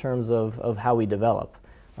region in terms of how we develop.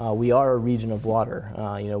 We are a region of water.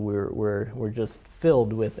 We're just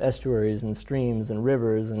filled with estuaries and streams and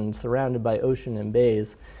rivers and surrounded by ocean and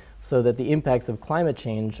bays, so that the impacts of climate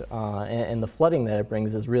change and the flooding that it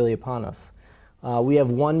brings is really upon us. We have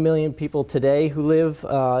 1 million people today who live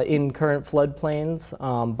in current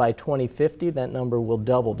floodplains. By 2050, that number will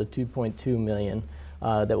double to 2.2 million.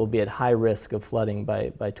 That will be at high risk of flooding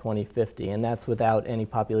by 2050, and that's without any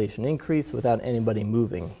population increase, without anybody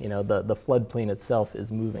moving. The floodplain itself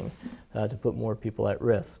is moving to put more people at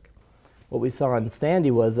risk. What we saw in Sandy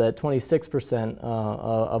was that 26%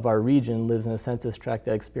 of our region lives in a census tract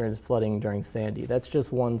that experienced flooding during Sandy. That's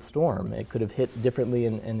just one storm. It could have hit differently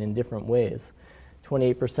and in different ways.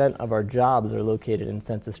 28% of our jobs are located in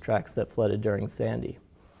census tracts that flooded during Sandy.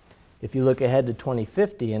 If you look ahead to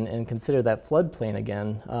 2050 and consider that floodplain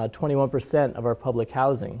again, 21% of our public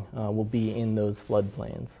housing will be in those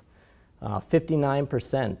floodplains.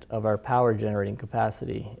 59% of our power generating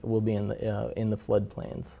capacity will be in the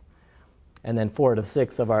floodplains. And then 4 out of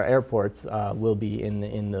 6 of our airports will be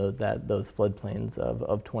in those floodplains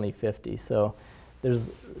of 2050. So there's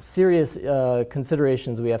serious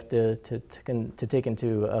considerations we have to take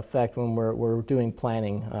into effect when we're doing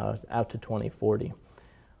planning out to 2040.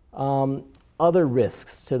 Other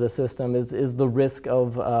risks to the system is the risk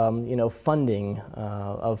of funding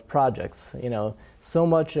of projects. So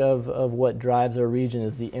much of what drives our region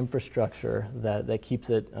is the infrastructure that keeps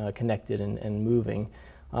it connected and moving.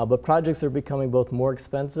 But projects are becoming both more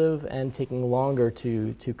expensive and taking longer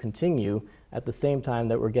to continue, at the same time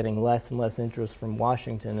that we're getting less and less interest from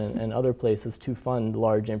Washington and other places to fund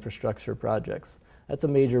large infrastructure projects. That's a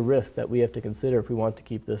major risk that we have to consider if we want to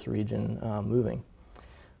keep this region moving.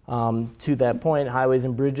 To that point, highways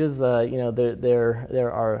and bridges,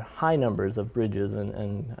 there are high numbers of bridges,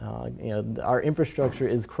 and our infrastructure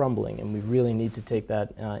is crumbling, and we really need to take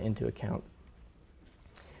that into account.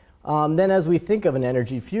 Then as we think of an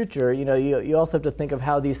energy future, you also have to think of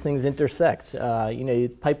how these things intersect.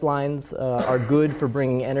 Pipelines are good for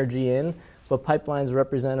bringing energy in, but pipelines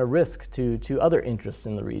represent a risk to other interests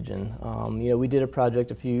in the region. We did a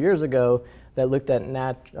project a few years ago that looked at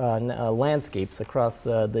landscapes across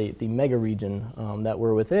the mega region that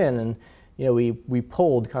we're within. And we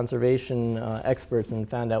polled conservation experts and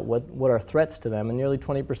found out what are threats to them. And nearly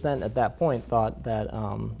 20% at that point thought that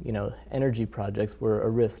energy projects were a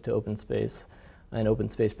risk to open space and open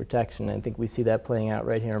space protection. And I think we see that playing out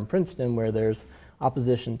right here in Princeton, where there's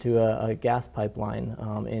opposition to a gas pipeline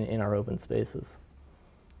in our open spaces.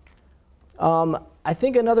 I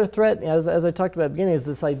think another threat, as I talked about at the beginning, is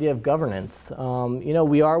this idea of governance.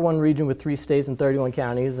 We are one region with 3 states and 31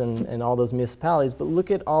 counties and all those municipalities, but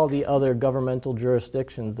look at all the other governmental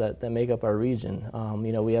jurisdictions that make up our region.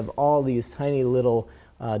 We have all these tiny little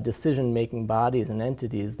decision-making bodies and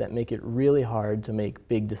entities that make it really hard to make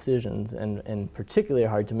big decisions, and particularly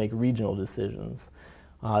hard to make regional decisions.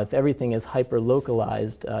 If everything is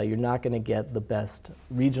hyper-localized, you're not going to get the best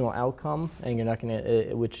regional outcome, and you're not going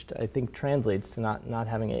to, which I think translates to not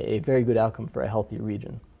having a very good outcome for a healthy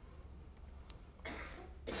region.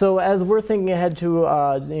 So as we're thinking ahead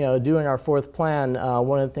to doing our 4th plan,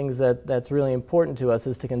 one of the things that's really important to us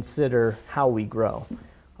is to consider how we grow.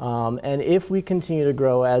 And if we continue to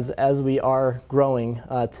grow as we are growing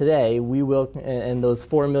today, we will, and those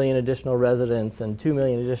 4 million additional residents and 2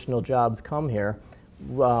 million additional jobs come here.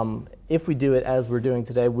 If we do it as we're doing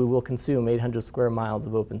today, we will consume 800 square miles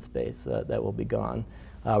of open space that will be gone.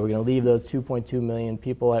 We're going to leave those 2.2 million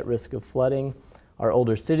people at risk of flooding. Our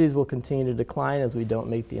older cities will continue to decline as we don't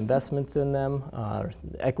make the investments in them.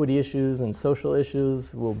 Equity issues and social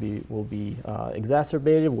issues will be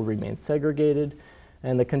exacerbated, will remain segregated.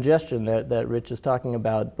 And the congestion that Rich is talking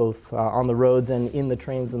about, both on the roads and in the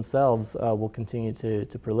trains themselves, will continue to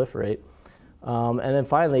proliferate. And then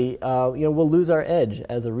finally, we'll lose our edge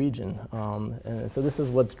as a region. And so this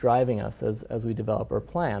is what's driving us as we develop our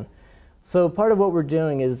plan. So part of what we're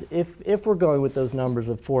doing is, if we're going with those numbers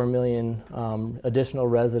of 4 million additional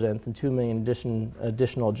residents and 2 million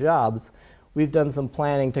additional jobs, we've done some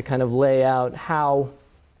planning to kind of lay out how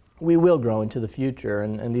we will grow into the future.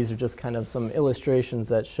 And these are just kind of some illustrations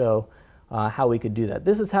that show how we could do that.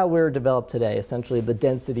 This is how we're developed today, essentially the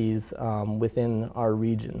densities within our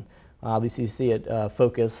region. Obviously, you see it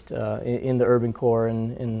focused in the urban core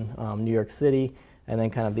in New York City, and then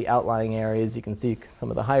kind of the outlying areas. You can see some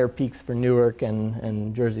of the higher peaks for Newark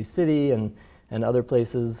and Jersey City and other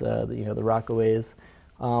places, the Rockaways.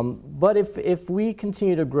 But if we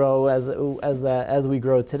continue to grow as we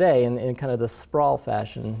grow today in kind of the sprawl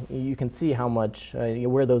fashion, you can see how much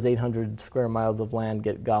where those 800 square miles of land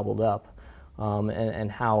get gobbled up.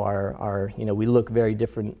 And how we look very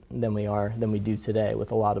different than we do today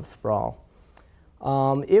with a lot of sprawl.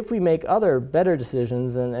 If we make other better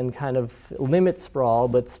decisions and kind of limit sprawl,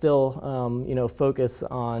 but still focus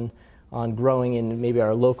on growing in maybe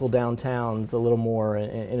our local downtowns a little more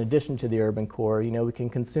in addition to the urban core, we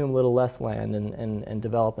can consume a little less land and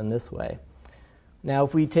develop in this way. Now,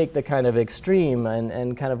 if we take the kind of extreme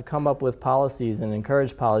and kind of come up with policies and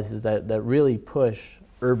encourage policies that really push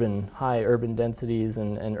high urban densities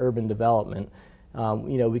and urban development,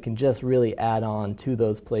 we can just really add on to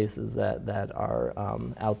those places that are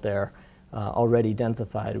out there already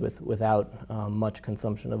densified without much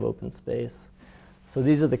consumption of open space. So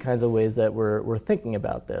these are the kinds of ways that we're thinking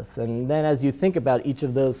about this. And then as you think about each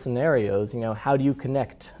of those scenarios, how do you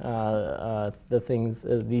connect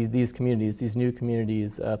these communities, these new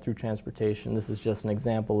communities through transportation? This is just an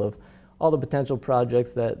example of all the potential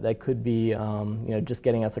projects that could be, just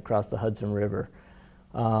getting us across the Hudson River.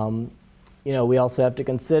 We also have to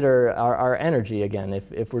consider our energy again.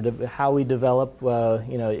 If we're how we develop,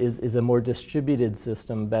 is a more distributed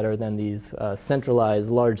system better than these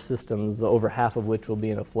centralized large systems, over half of which will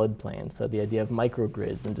be in a floodplain. So the idea of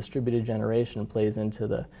microgrids and distributed generation plays into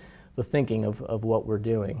the thinking of what we're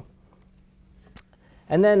doing.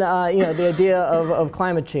 And then, the idea of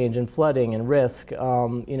climate change and flooding and risk,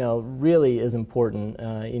 really is important.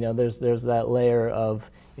 There's that layer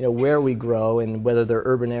of, where we grow and whether they're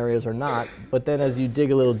urban areas or not. But then as you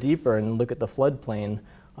dig a little deeper and look at the floodplain,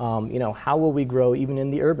 how will we grow even in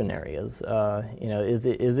the urban areas?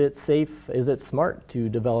 Is it safe? Is it smart to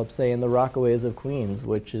develop, say, in the Rockaways of Queens,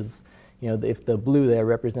 which is, if the blue there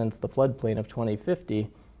represents the floodplain of 2050,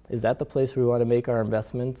 is that the place we want to make our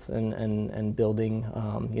investments and building,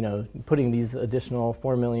 putting these additional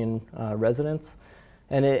 4 million residents?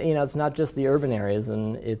 And it's not just the urban areas,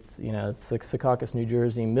 and it's Secaucus, New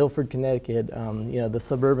Jersey, Milford, Connecticut, the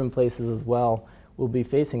suburban places as well will be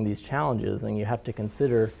facing these challenges, and you have to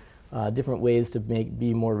consider different ways to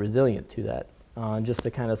be more resilient to that. Just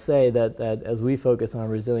to kind of say that as we focus on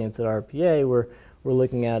resilience at RPA, we're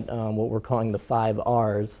looking at what we're calling the 5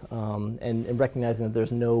 Rs, and recognizing that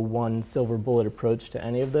there's no one silver bullet approach to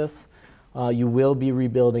any of this. You will be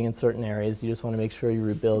rebuilding in certain areas. You just want to make sure you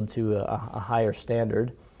rebuild to a higher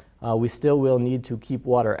standard. We still will need to keep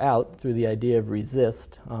water out through the idea of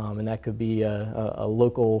resist, and that could be a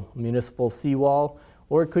local municipal seawall,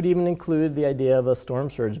 or it could even include the idea of a storm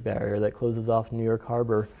surge barrier that closes off New York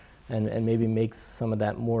Harbor and maybe makes some of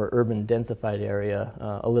that more urban densified area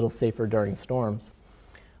a little safer during storms.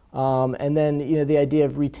 And then, the idea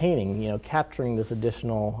of retaining, capturing this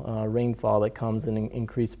additional rainfall that comes in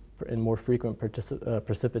increased and more frequent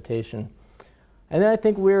precipitation. And then I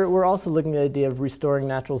think we're also looking at the idea of restoring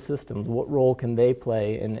natural systems. What role can they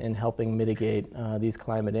play in helping mitigate these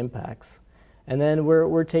climate impacts? And then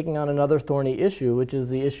we're taking on another thorny issue, which is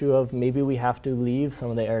the issue of maybe we have to leave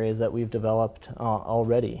some of the areas that we've developed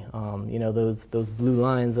already. Those blue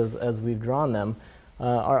lines, as we've drawn them,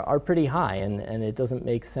 are pretty high, and it doesn't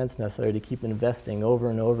make sense necessarily to keep investing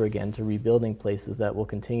over and over again to rebuilding places that will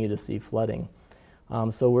continue to see flooding.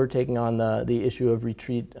 So we're taking on the issue of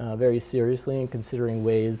retreat very seriously and considering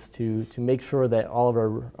ways to make sure that all of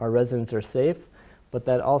our residents are safe, but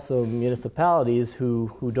that also municipalities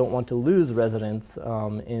who don't want to lose residents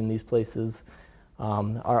in these places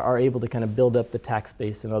are able to kind of build up the tax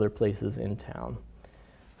base in other places in town.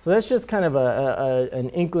 So that's just kind of an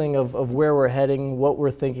inkling of where we're heading, what we're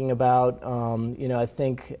thinking about. I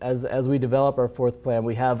think as we develop our fourth plan,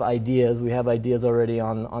 we have ideas. We have ideas already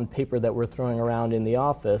on paper that we're throwing around in the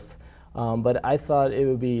office. But I thought it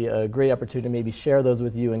would be a great opportunity to maybe share those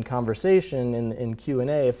with you in conversation in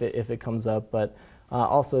Q&A if it comes up. But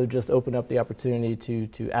also just open up the opportunity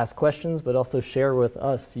to ask questions, but also share with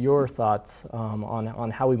us your thoughts on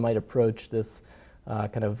how we might approach this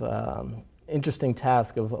kind of interesting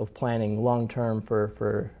task of planning long-term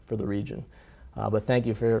for the region. But thank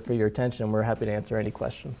you for your attention. We're happy to answer any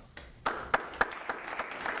questions.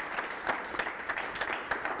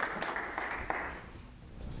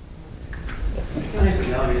 Can I ask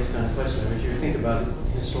the obvious kind of question? If you think about it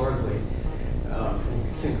historically,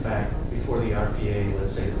 think back before the RPA,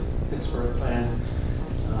 let's say the Pittsburgh plan,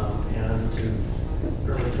 and to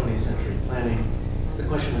early 20th century planning, the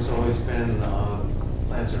question has always been,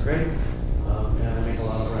 plans are great, and they make a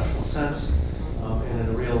lot of rational sense, and in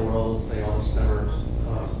the real world, they almost never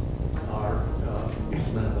are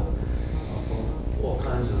implementable for all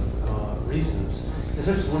kinds of reasons. And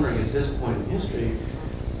so I'm just wondering, at this point in history,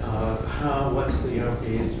 what's the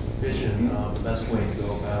RPA's vision of the best way to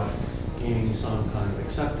go about gaining some kind of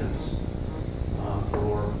acceptance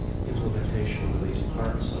for implementation of at least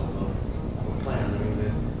parts of a plan? I mean,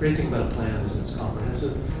 the great thing about a plan is it's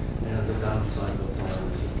comprehensive, and the downside of a plan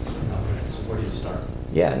is it's comprehensive. Where do you start?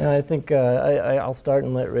 Yeah, no, I think I'll start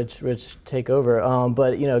and let Rich take over.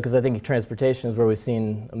 But because I think transportation is where we've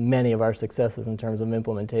seen many of our successes in terms of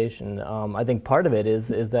implementation. I think part of it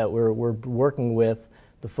is that we're working with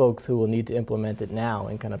the folks who will need to implement it now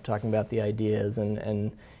and kind of talking about the ideas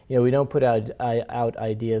and we don't put out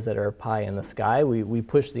ideas that are pie in the sky. We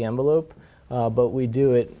push the envelope, but we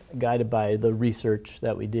do it guided by the research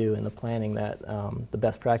that we do and the planning that the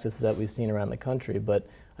best practices that we've seen around the country. But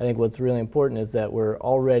I think what's really important is that we're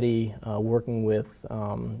already working with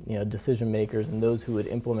decision makers and those who would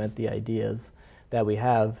implement the ideas that we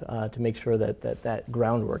have to make sure that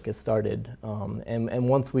groundwork is started. And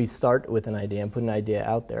once we start with an idea and put an idea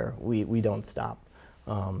out there, we don't stop.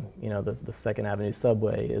 The Second Avenue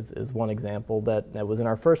subway is one example that was in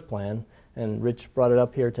our first plan, and Rich brought it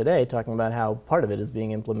up here today talking about how part of it is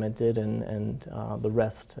being implemented and the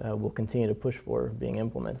rest will continue to push for being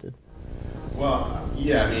implemented. Well,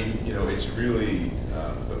 yeah, I mean, it's really,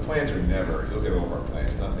 the plans are never, if you look at all of our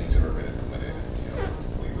plans, nothing's ever been implemented,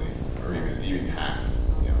 completely, or even half,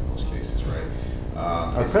 in most cases, right?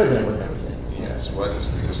 Our president would never say. Yes, well, this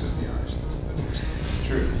is the honest, that's the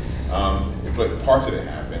truth. But parts of it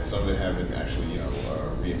have been, some of it have been actually,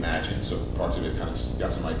 reimagined, so parts of it kind of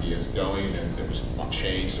got some ideas going, and there was one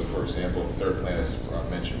change. So, for example, the third plan, as Rob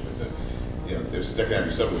mentioned, with the Second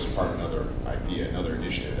Avenue subway was part of another idea, another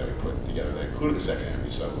initiative that we put together that included the Second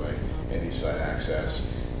Avenue subway and East Side access.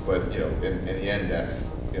 But in the end, that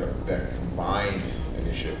combined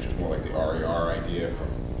initiative, which was more like the RER idea from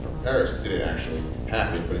PIIRS, didn't actually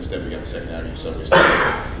happen. But instead, we got the Second Avenue subway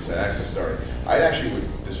started, East Side access started. I actually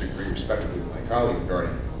would disagree respectively with my colleague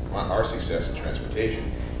regarding our success in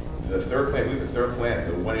transportation. The third plan,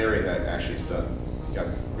 the one area that actually has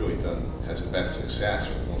the best success,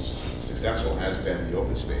 or the most successful, has been the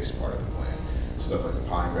open space part of the plan. Stuff like the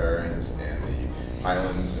Pine Barrens and the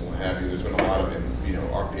Highlands and what have you. There's been a lot of,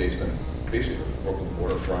 RPA's done basically Brooklyn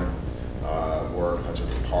waterfront work, Hudson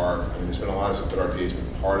River Park. I mean, there's been a lot of stuff that RPA's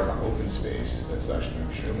been part of on open space that's actually been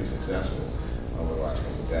extremely successful over the last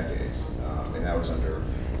couple of decades. And that was under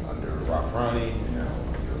Rock Ronnie, and now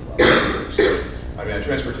you're so, I mean, on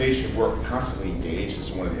transportation, we're constantly engaged. This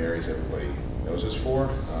is one of the areas everybody knows us for,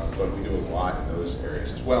 but we do a lot in those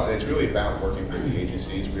areas as well. And it's really about working with the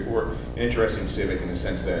agencies. We're an interesting civic in the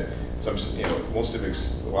sense that most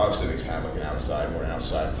civics, a lot of civics have like an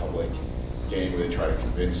outside public game where they try to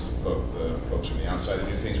convince the folks from the outside to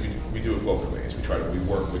do things. We do it both ways. We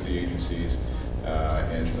work with the agencies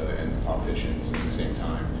and the politicians at the same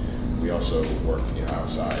time. We also work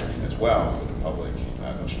outside as well with the public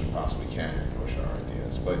as much as we possibly can to push our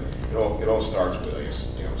ideas. But it all starts with, I guess,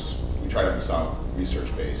 we try to have solid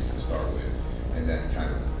research base to start with, and then kind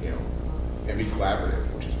of and be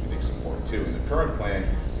collaborative, which is we think is important too. In the current plan,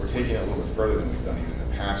 we're taking it a little bit further than we've done even in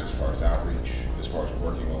the past as far as outreach, as far as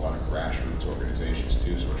working with a lot of grassroots organizations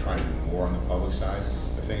too. So we're trying to do more on the public side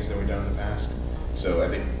of things than we've done in the past. So I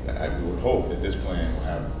think we would hope that this plan will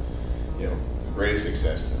have the greatest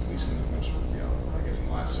success, at least in the most, I guess in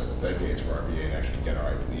the last several decades for RBA, to actually get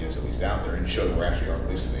our ideas at least out there and show that we actually are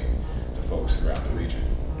listening to folks throughout the region.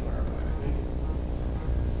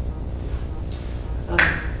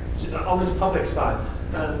 On this public side,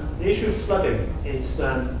 the issue of flooding is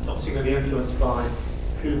obviously going to be influenced by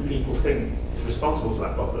who people think is responsible for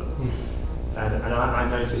that problem. And I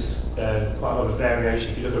notice quite a lot of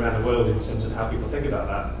variation if you look around the world in terms of how people think about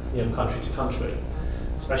that from country to country,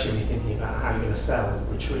 especially when you're thinking about how you're going to sell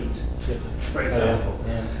retreat, for example.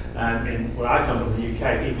 And where I come from, the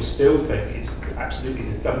UK, people still think it's absolutely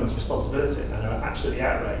the government's responsibility and are absolutely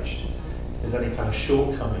outraged if there's any kind of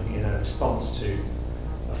shortcoming in a response to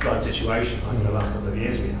a flood situation like in the last couple of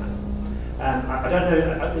years we had. I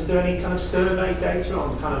don't know, is there any kind of survey data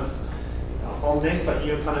on this that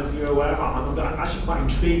you're aware of? I'm actually quite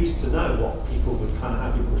intrigued to know what people would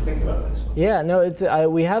how people would think about this. Yeah, no,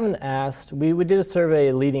 we haven't asked. We did a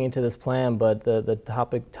survey leading into this plan, but the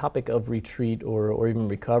topic of retreat or even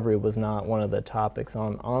recovery was not one of the topics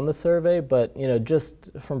on the survey. But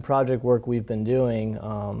just from project work we've been doing,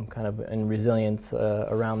 kind of in resilience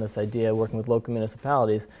around this idea, working with local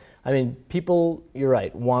municipalities. I mean, people, you're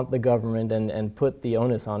right, want the government and put the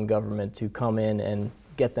onus on government to come in and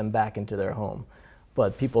get them back into their home.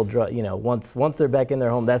 But people, once they're back in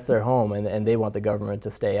their home, that's their home, and they want the government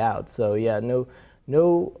to stay out. So yeah, no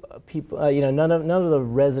people, none of the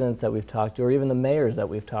residents that we've talked to, or even the mayors that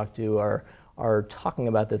we've talked to, are talking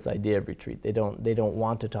about this idea of retreat. They don't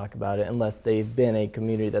want to talk about it unless they've been a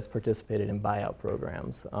community that's participated in buyout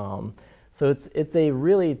programs. So it's a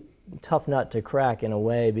really tough nut to crack in a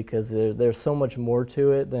way, because there's so much more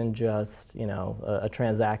to it than just a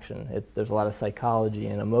transaction. There's a lot of psychology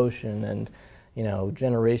and emotion and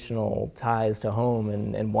generational ties to home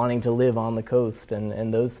and wanting to live on the coast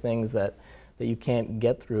and those things that you can't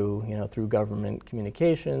get through through government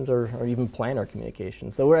communications or even planner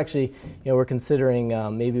communications. So we're actually we're considering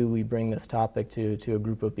maybe we bring this topic to a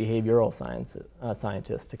group of behavioral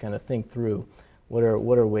scientists to kind of think through what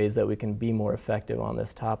are ways that we can be more effective on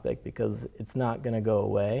this topic, because it's not going to go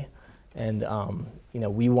away, and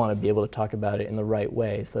we want to be able to talk about it in the right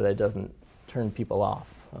way so that it doesn't turn people off.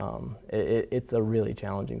 It's a really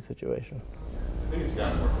challenging situation. I think it's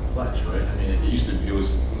gotten more complex, right? I mean, it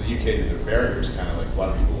was when the UK did their barriers, kind of like a lot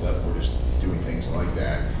of people that were just doing things like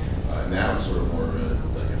that. Now it's sort of more of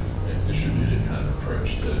a distributed kind of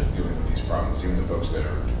approach to dealing with these problems. Even the folks that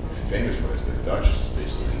are famous for this, the Dutch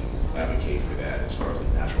basically advocate for that as far as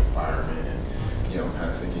like natural environment and kind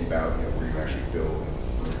of thinking about where you actually build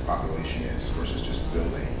and where your population is versus just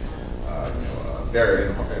building a barrier.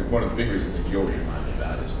 And one of the big reasons that you always remind me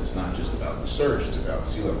about is it's not just about the surge, it's about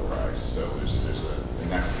sea level rise. So and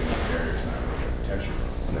that's the thing that barriers not really going to protect you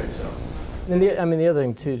from. Right. So. And the other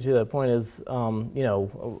thing to that point is,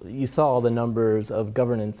 you saw the numbers of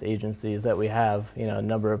governance agencies that we have, a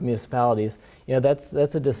number of municipalities. That's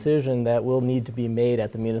a decision that will need to be made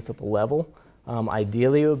at the municipal level.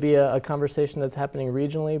 Ideally, it would be a conversation that's happening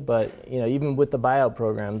regionally, but even with the buyout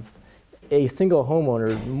programs, a single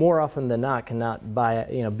homeowner more often than not cannot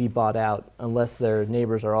be bought out unless their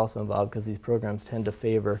neighbors are also involved, because these programs tend to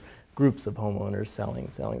favor groups of homeowners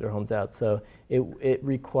selling their homes out. So it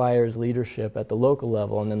requires leadership at the local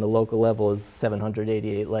level, and then the local level is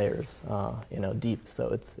 788 layers, deep. So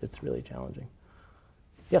it's really challenging.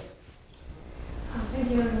 Yes. Thank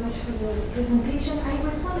you very much for the presentation. I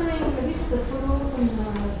was wondering, a bit as a follow-up on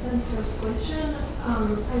Sensor's question,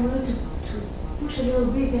 I wanted to push a little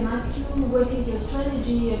bit and ask you, what is your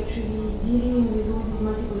strategy actually dealing with all these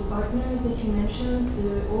multiple partners that you mentioned,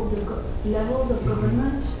 all the levels of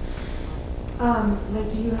government?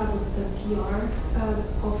 Like, do you have a PR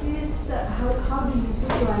office? How do you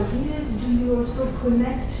put your ideas? Do you also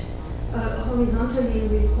connect horizontally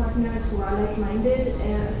with partners who are like-minded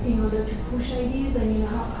in order to push ideas? I mean,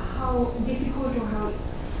 how difficult or how,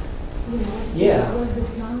 what's the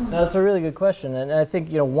plan? That's a really good question, and I think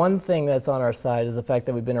one thing that's on our side is the fact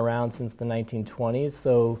that we've been around since the 1920s.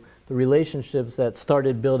 So the relationships that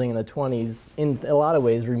started building in the 20s, in a lot of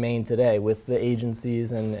ways, remain today with the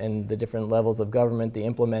agencies and the different levels of government, the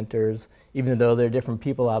implementers. Even though they're different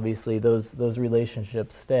people, obviously, those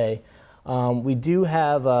relationships stay. We do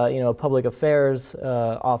have a public affairs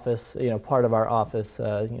office, part of our office,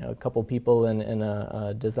 a couple people and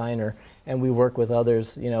a designer, and we work with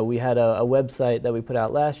others. We had a website that we put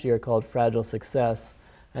out last year called Fragile Success,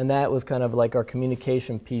 and that was kind of like our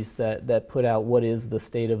communication piece that put out what is the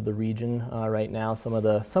state of the region right now. Some of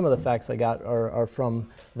the facts I got are from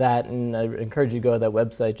that, and I encourage you to go to that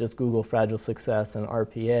website. Just Google Fragile Success and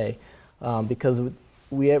RPA, because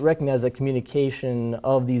we recognize that communication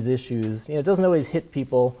of these issues, it doesn't always hit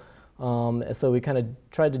people, so we kind of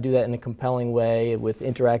tried to do that in a compelling way with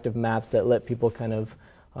interactive maps that let people kind of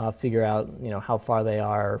figure out, how far they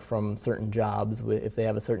are from certain jobs, if they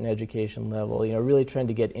have a certain education level, really trying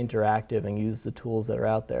to get interactive and use the tools that are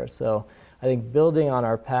out there. So I think building on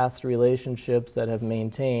our past relationships that have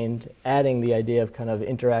maintained, adding the idea of kind of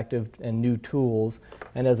interactive and new tools,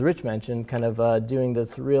 and as Rich mentioned, kind of doing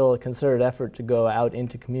this real concerted effort to go out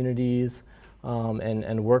into communities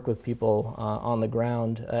and work with people on the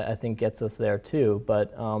ground, I think gets us there too.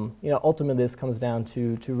 But ultimately this comes down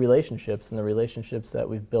to relationships, and the relationships that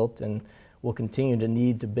we've built and will continue to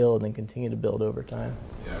need to build and continue to build over time.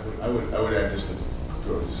 Yeah, I would add just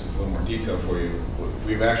a little more detail for you.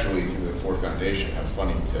 We've actually, through the Ford Foundation, have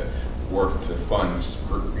funding to work to fund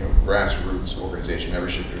grassroots organization,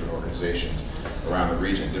 membership-driven organizations around the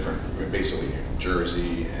region, different, basically New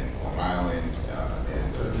Jersey and Long Island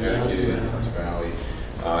and Connecticut and Hudson Valley,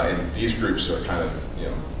 and these groups are kind of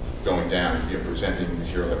going down, presenting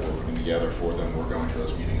material that we're putting together for them. We're going to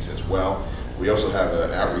those meetings as well. We also have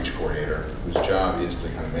an outreach coordinator whose job is to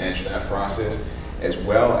kind of manage that process, as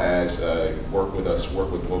well as work with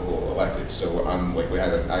local electeds. So I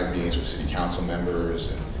have meetings with city council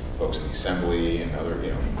members and folks in the assembly and other,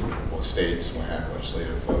 both states, we have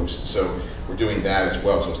legislative folks. So we're doing that as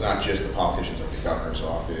well. So it's not just the politicians like the governor's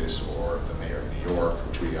office or the mayor of New York,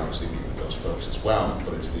 which we obviously meet with those folks as well,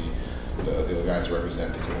 but it's the guys who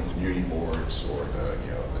represent the community boards or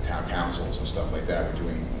the town councils and stuff like that. We're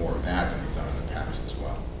doing more of that than we've done in the past as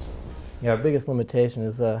well. Yeah, our biggest limitation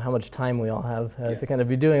is how much time we all have to kind of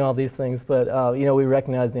be doing all these things, but we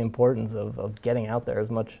recognize the importance of getting out there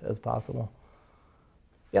as much as possible.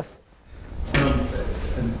 Yes?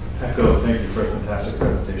 And echo, thank you for a fantastic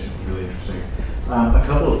presentation. It was really interesting. A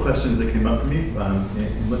couple of questions that came up for me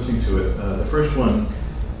in listening to it. The first one,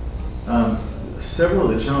 several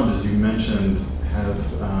of the challenges you mentioned have,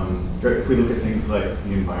 if we look at things like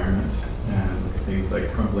the environment and look at things like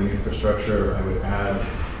crumbling infrastructure, I would add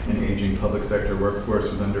an aging public sector workforce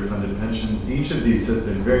with underfunded pensions. Each of these has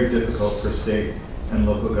been very difficult for state and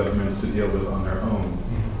local governments to deal with on their own,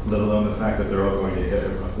 let alone the fact that they're all going to hit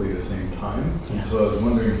at roughly the same time. And so I was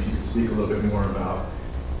wondering if you could speak a little bit more about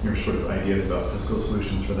your sort of ideas about fiscal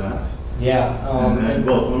solutions for that. Yeah.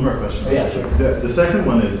 Well, one more question. Oh, yeah, sure. The second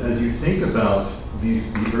one is, as you think about the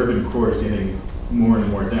urban cores getting more and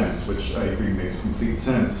more dense, which I agree makes complete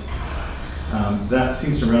sense, that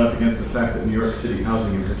seems to run up against the fact that New York City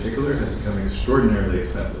housing in particular has become extraordinarily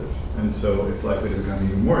expensive. And so it's likely to become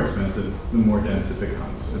even more expensive the more dense it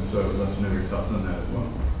becomes. And so I'd love to know your thoughts on that as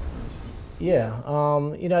well. Yeah,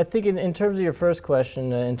 I think in terms of your first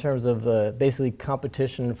question, in terms of basically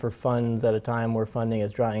competition for funds at a time where funding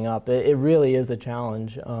is drying up, it really is a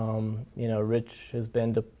challenge. Rich has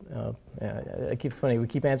been to, it's funny, we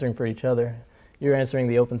keep answering for each other. You're answering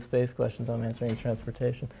the open space questions, I'm answering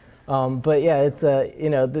transportation. But yeah, it's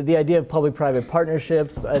the idea of public-private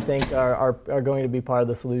partnerships, I think, are going to be part of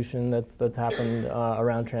the solution that's happened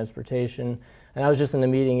around transportation. And I was just in a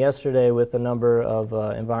meeting yesterday with a number of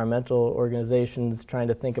environmental organizations trying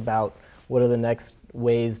to think about what are the next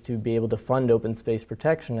ways to be able to fund open space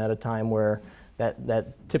protection at a time where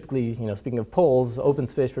that typically, speaking of polls, open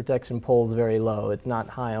space protection polls very low. It's not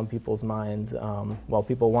high on people's minds. While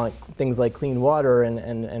people want things like clean water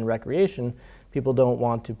and recreation, people don't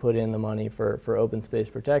want to put in the money for open space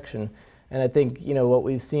protection. And I think what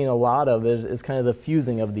we've seen a lot of is kind of the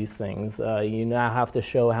fusing of these things. You now have to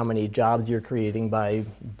show how many jobs you're creating by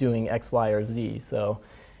doing X, Y, or Z. So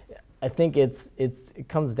I think it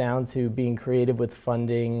comes down to being creative with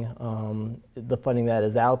funding, the funding that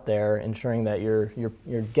is out there, ensuring that you're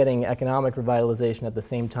getting economic revitalization at the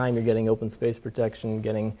same time you're getting open space protection,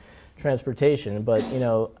 getting transportation. But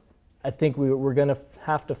I think we're going to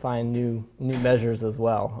have to find new measures as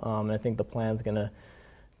well. And I think the plan's going to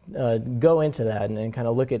go into that and kind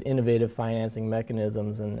of look at innovative financing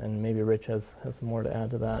mechanisms, and maybe Rich has some more to add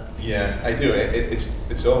to that. Yeah, I do.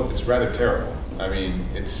 It's rather terrible. I mean,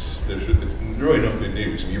 it's really no good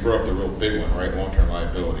news. I mean, you brought up the real big one, right? Long-term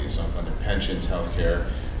liabilities, unfunded pensions, healthcare,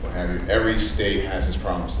 what have you. Every state has its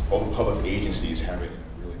problems. All the public agencies have it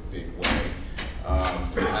in a really big way.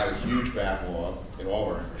 We have a huge backlog in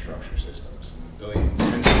all of our infrastructure systems, billions,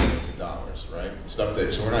 tens of billions of dollars, right? Stuff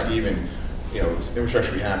that, so we're not even, you know, this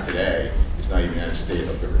infrastructure we have today is not even at a state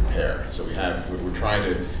of good repair. So we're trying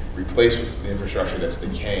to replace the infrastructure that's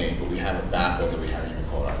decaying, but we have a backlog that we haven't even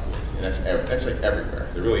caught up with. And that's like everywhere.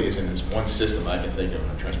 There really isn't this one system I can think of in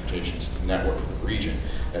a transportation network of the region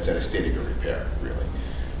that's at a state of good repair, really.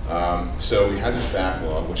 So we have this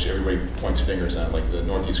backlog, which everybody points fingers at, like the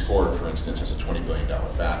Northeast Corridor, for instance, has a $20 billion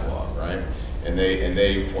backlog, right? And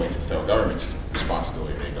they point to the federal government's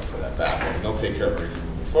responsibility to make up for that backlog, and they'll take care of everything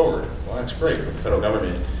moving forward. Well, that's great, but the federal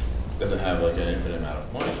government doesn't have like an infinite amount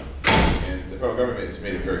of money. And the federal government has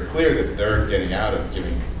made it very clear that they're getting out of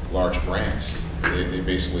giving large grants. They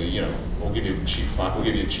basically, you know, we'll give you cheap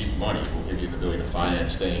money, we'll give you the ability to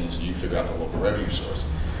finance things, and you figure out the local revenue source.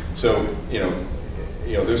 So, you know,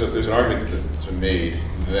 there's an argument that's been made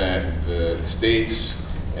that the states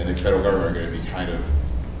and the federal government are going to be kind of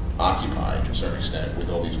occupied to a certain extent with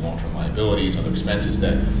all these long-term liabilities, other expenses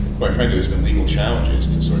that, quite frankly, there's been legal challenges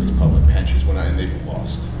to sort of these public pensions and they've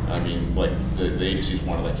lost. I mean, like the agencies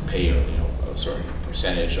want to like pay a certain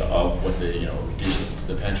percentage of what they reduce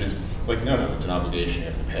the pensions. Like no, it's an obligation, you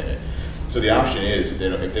have to pay it. So the option is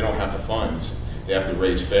if they don't have the funds, they have to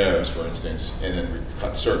raise fares, for instance, and then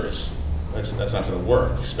cut service. That's not going to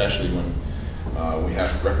work, especially when we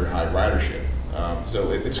have record high ridership.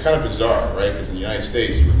 So it's kind of bizarre, right? Because in the United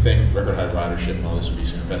States, you would think record high ridership and all this we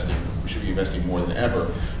should be investing more than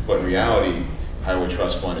ever. But in reality, Highway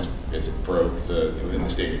Trust Fund is broke. Within the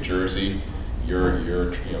state of New Jersey,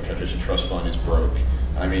 your transportation trust fund is broke.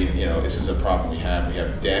 I mean, this is a problem we have. We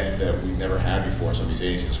have debt that we've never had before in some of these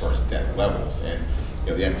agencies as far as debt levels. And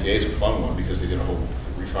the MTA is a fun one because they did a whole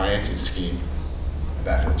refinancing scheme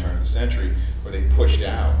back in the turn of the century where they pushed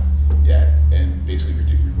out debt and basically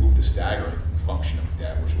removed the staggering function of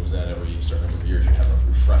debt, which was that every certain number of years you have a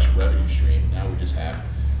refreshed revenue stream. Now we just have,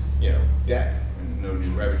 debt and no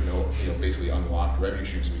new revenue, basically unlocked revenue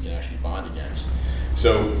streams we can actually bond against.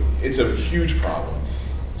 So it's a huge problem.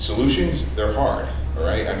 Solutions, they're hard, all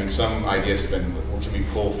right? I mean, some ideas have been, what can we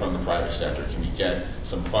pull from the private sector? Can we get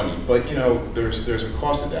some funding? But, there's a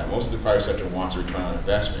cost to that. Most of the private sector wants a return on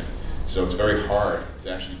investment. So it's very hard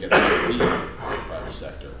to actually get a lead in the private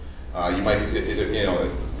sector. The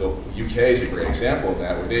UK is a great example of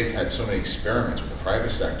that, where they've had so many experiments with the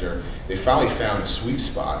private sector. They finally found a sweet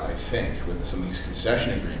spot, I think, with some of these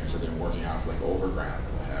concession agreements that they're working out, like Overground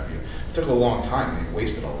and what have you. It took a long time. They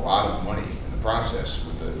wasted a lot of money in the process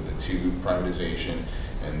with the tube privatization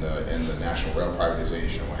and the national rail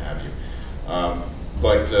privatization and what have you.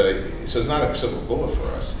 So it's not a simple bullet for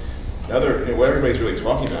us. What everybody's really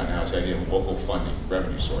talking about now is the idea of local funding,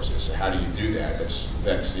 revenue sources. So how do you do that? That's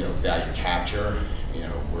value capture.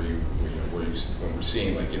 When we're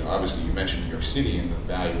seeing, obviously you mentioned New York City and the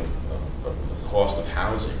value of the cost of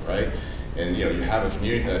housing, right? And you have a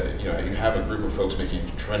community that you have a group of folks making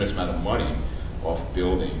a tremendous amount of money off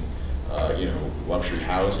building, luxury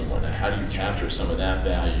housing, whatnot. How do you capture some of that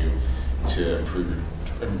value to improve,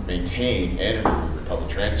 maintain, and improve your public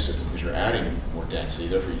transit system? Because you're adding more density,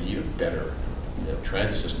 therefore you need a better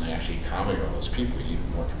transit system to actually accommodate all those people. You need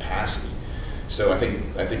more capacity. So I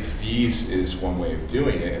think fees is one way of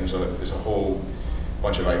doing it, and there's a whole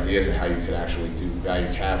bunch of ideas of how you could actually do value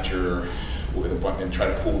capture and try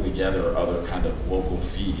to pull together other kind of local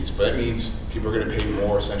fees. But it means people are going to pay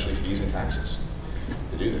more, essentially, fees and taxes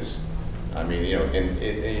to do this. I mean, and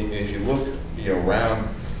if you look, around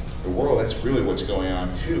the world, that's really what's going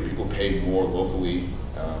on too. People pay more locally,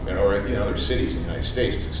 or in other cities in the United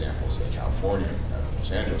States, as examples, like California,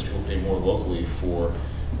 Los Angeles. People pay more locally for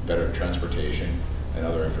better transportation and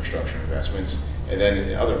other infrastructure investments. And then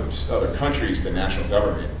in other countries, the national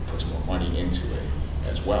government puts more money into it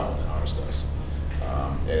as well than ours does,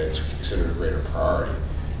 and it's considered a greater priority.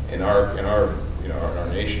 In our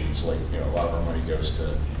nations, a lot of our money goes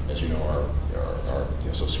to, as you know, our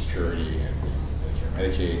Social Security and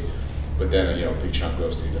Medicaid, but then a big chunk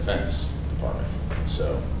goes to the Defense Department.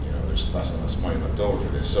 So there's less and less money left over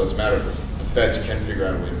for this. So it's a matter of the feds can figure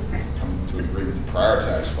out a way to come to an agreement to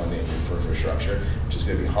prioritize funding for infrastructure, which is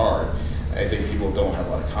going to be hard. I think people don't have a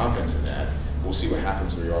lot of confidence in that. We'll see what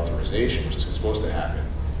happens with reauthorization, which is supposed to happen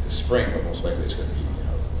this spring, but most likely it's going to be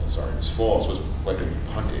this fall, so it's likely to be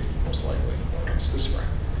punted, most likely, or it's this spring,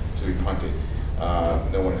 so it'll be punted.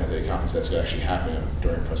 No one has any confidence that's going to actually happen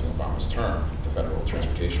during President Obama's term, the federal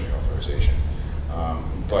transportation reauthorization.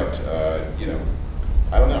 You know,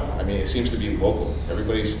 I don't know. I mean, it seems to be local.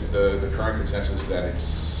 Everybody's, the current consensus that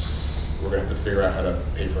we're going to have to figure out how to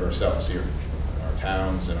pay for ourselves here, in our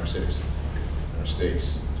towns and our cities, and our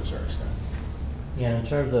states to a certain extent. Yeah, in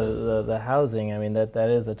terms of the housing, I mean, that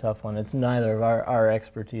is a tough one. It's neither of our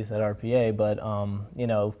expertise at RPA, but you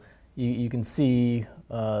know, you can see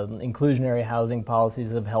inclusionary housing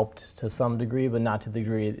policies have helped to some degree, but not to the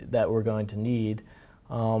degree that we're going to need.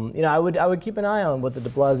 You know, I would keep an eye on what the de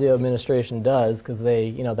Blasio administration does, because they,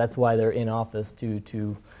 you know, that's why they're in office to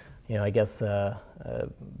you know, I guess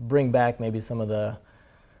bring back maybe some of the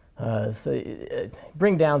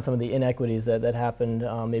bring down some of the inequities that happened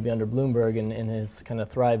maybe under Bloomberg in his kind of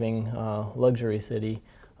thriving luxury city.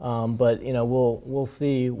 But you know, we'll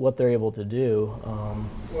see what they're able to do.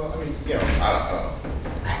 Well, I mean, you know, I don't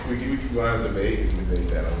know. We can go on a debate. We can debate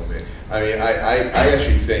that a little bit. I mean, I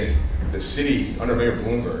actually think the city under Mayor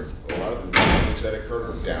Bloomberg, a lot of the things that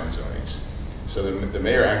occurred were down zonings. So the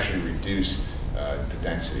mayor actually reduced the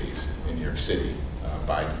densities in New York City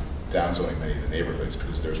by downzoning many of the neighborhoods,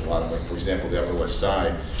 because there's a lot of, like, for example, the Upper West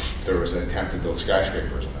Side, there was an attempt to build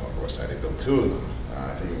skyscrapers on the Upper West Side. They built 2 of them.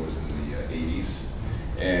 I think it was in the 80s.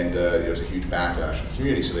 And there was a huge backlash in the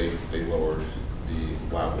community, so they lowered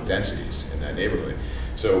the allowable densities in that neighborhood.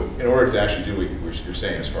 So in order to actually do what you're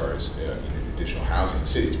saying as far as additional housing in the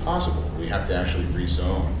city, it's possible. We have to actually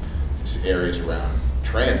rezone areas around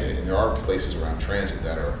transit, and there are places around transit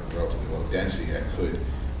that are relatively low density that could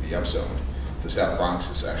be upzoned. The South Bronx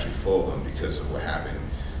is actually full of them because of what happened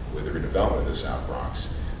with the redevelopment of the South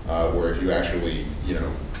Bronx, where if you actually, you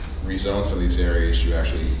know, rezone some of these areas, you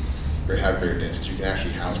actually have greater densities, you can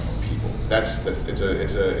actually house more people.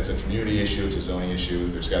 It's a community issue, it's a zoning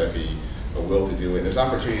issue. There's got to be a will to do it. There's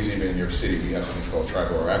opportunities even in New York City. We have something called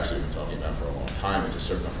Triborough X that we've been talking about for a long time. It's a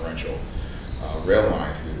circumferential rail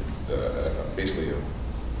line through basically a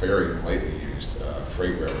very lightly used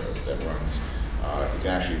freight railroad that runs. It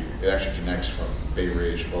actually connects from Bay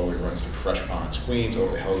Ridge all the way, runs through Fresh Ponds, Queens,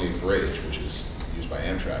 over the Hellgate Bridge, which is used by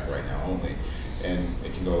Amtrak right now only, and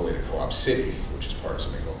it can go all the way to Co-op City, which is part of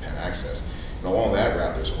something called Penn Access. And along that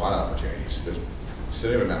route, there's a lot of opportunities. There's a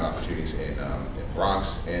significant amount of opportunities in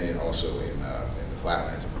Bronx and also in the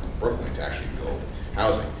Flatlands in Brooklyn to actually build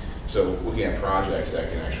housing. So looking at projects that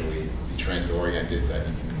can actually be transit-oriented, that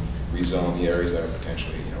you can rezone the areas that are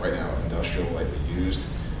potentially, you know, right now industrial, lightly used,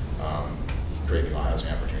 creating housing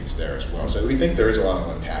opportunities there as well. So we think there is a lot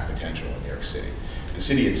of untapped potential in New York City. The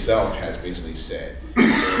city itself has basically said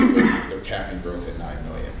they're capping growth at 9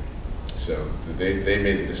 million. So they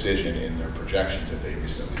made the decision in their projections that they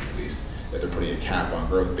recently released that they're putting a cap on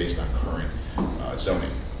growth based on current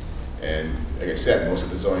zoning. And like I said, most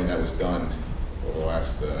of the zoning that was done over the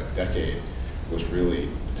last decade was really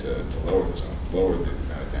to lower the zone, lower the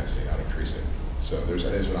amount of density, not increase it. So there's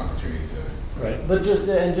an opportunity to. Right, but just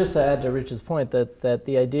to add to Rich's point, that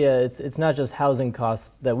the idea, it's not just housing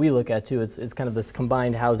costs that we look at too, it's kind of this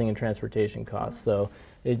combined housing and transportation costs. So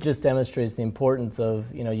it just demonstrates the importance of,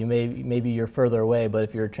 you know, maybe you're further away, but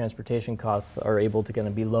if your transportation costs are able to kind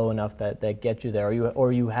of be low enough that get you there,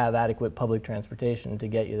 or you have adequate public transportation to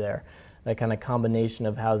get you there, that kind of combination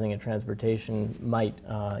of housing and transportation might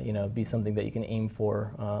you know, be something that you can aim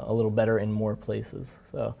for a little better in more places.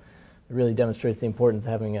 So it really demonstrates the importance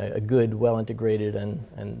of having a good, well-integrated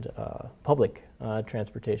and public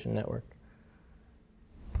transportation network.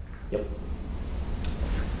 Yep.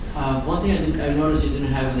 One thing I noticed you didn't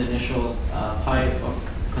have in the initial pie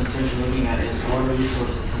of concerns you're looking at is water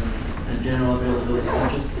resources and general availability. Is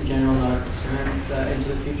that just general not a concern into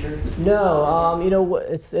the future? No, you know,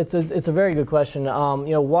 it's a very good question. You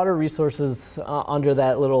know, water resources under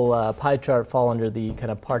that little pie chart fall under the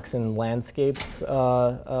kind of parks and landscapes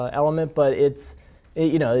element, but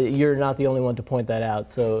you know, you're not the only one to point that out.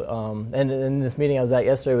 So, and in this meeting I was at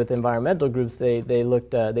yesterday with environmental groups, they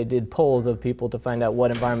did polls of people to find out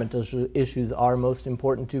what environmental issues are most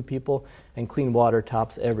important to people, and clean water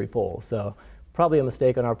tops every poll. So probably a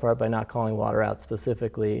mistake on our part by not calling water out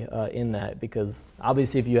specifically in that, because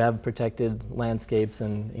obviously if you have protected landscapes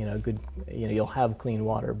and, you know, good, you know, you'll have clean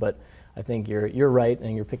water. But I think you're right,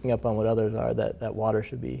 and you're picking up on what others are, that water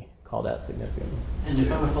should be called out significantly. And if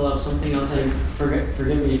I would follow up, something else,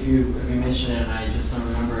 forgive me if you mentioned it and I just don't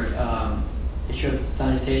remember it. Issue of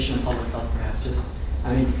sanitation and public health, perhaps. Just,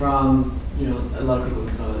 I mean, from, you know, a lot of people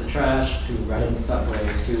know the trash to riding the subway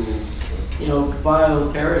to, you know,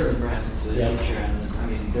 bioterrorism perhaps into the future. And I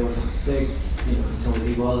mean, there was a big, you know, concern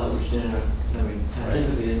with Ebola, which didn't I mean,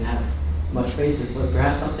 scientifically didn't have much basis, but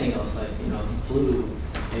perhaps something else like, you know, flu,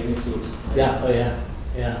 avian flu. Yeah, oh yeah,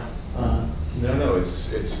 yeah. No,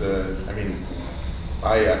 it's, I mean,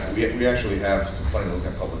 we actually have some funding to look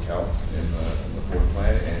at public health in the fourth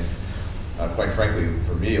plan, and quite frankly,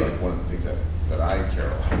 for me, like one of the things that I care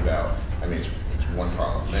a lot about, I mean, it's one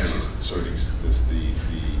problem, many is sort of the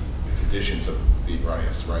conditions of being riding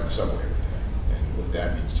the subway every day, and what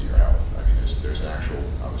that means to your health. I mean, there's an actual,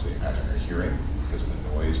 obviously, impact on your hearing because of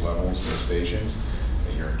the noise levels in the stations,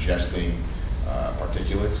 and you're ingesting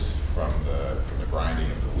particulates from the grinding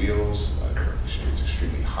of the wheels. It's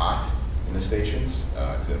extremely hot in the stations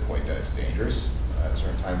to the point that it's dangerous at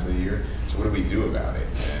certain times of the year. So what do we do about it?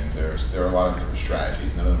 And there are a lot of different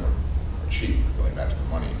strategies. None of them are cheap, going back to the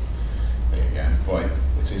money thing again. But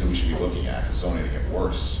it seems that we should be looking at because it's only going to get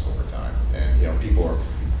worse over time. And you know, people are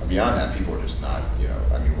beyond that. People are just not. You know,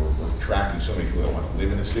 I mean, we're attracting so many people that want to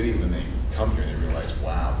live in the city. When they come here, and they realize,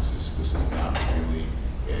 wow, this is not really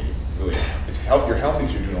it's you're healthy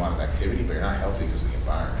because you're doing a lot of activity, but you're not healthy because of the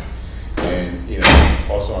environment. And you know,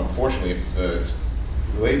 also unfortunately, it's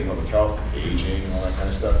related to public health, aging, and all that kind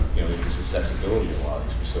of stuff. You know, there's accessibility to a lot of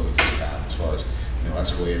these facilities that we have, as far as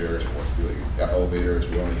escalators, elevators.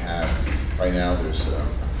 We only have right now. There's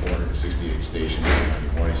 468 stations. I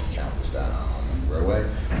mean, you count this down on the railway,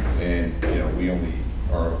 and you know, we only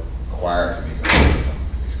are required to make them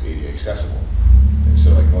ADA accessible. And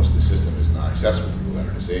so, like, most of the system is not accessible for people that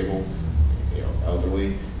are disabled, you know,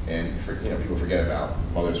 elderly, and people forget about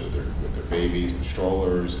mothers with their babies and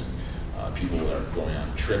strollers, and people that are going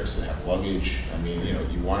on trips and have luggage. I mean, you know,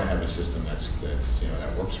 you want to have a system that's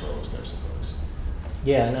that works for all those types of folks.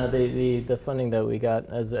 Yeah, no, the funding that we got,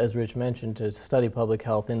 as Rich mentioned, to study public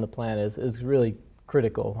health in the plan is really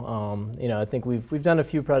critical. You know, I think we've done a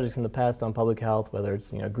few projects in the past on public health, whether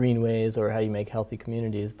it's greenways or how you make healthy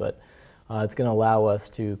communities, but it's going to allow us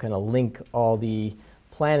to kind of link all the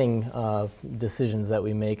planning decisions that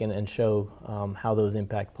we make and show how those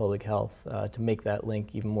impact public health to make that link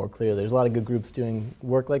even more clear. There's a lot of good groups doing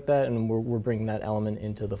work like that, and we're bringing that element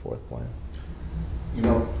into the fourth plan. You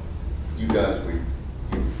know, you guys, we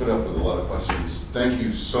put up with a lot of questions. Thank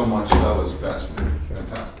you so much. That was fascinating.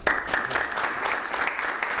 Fantastic.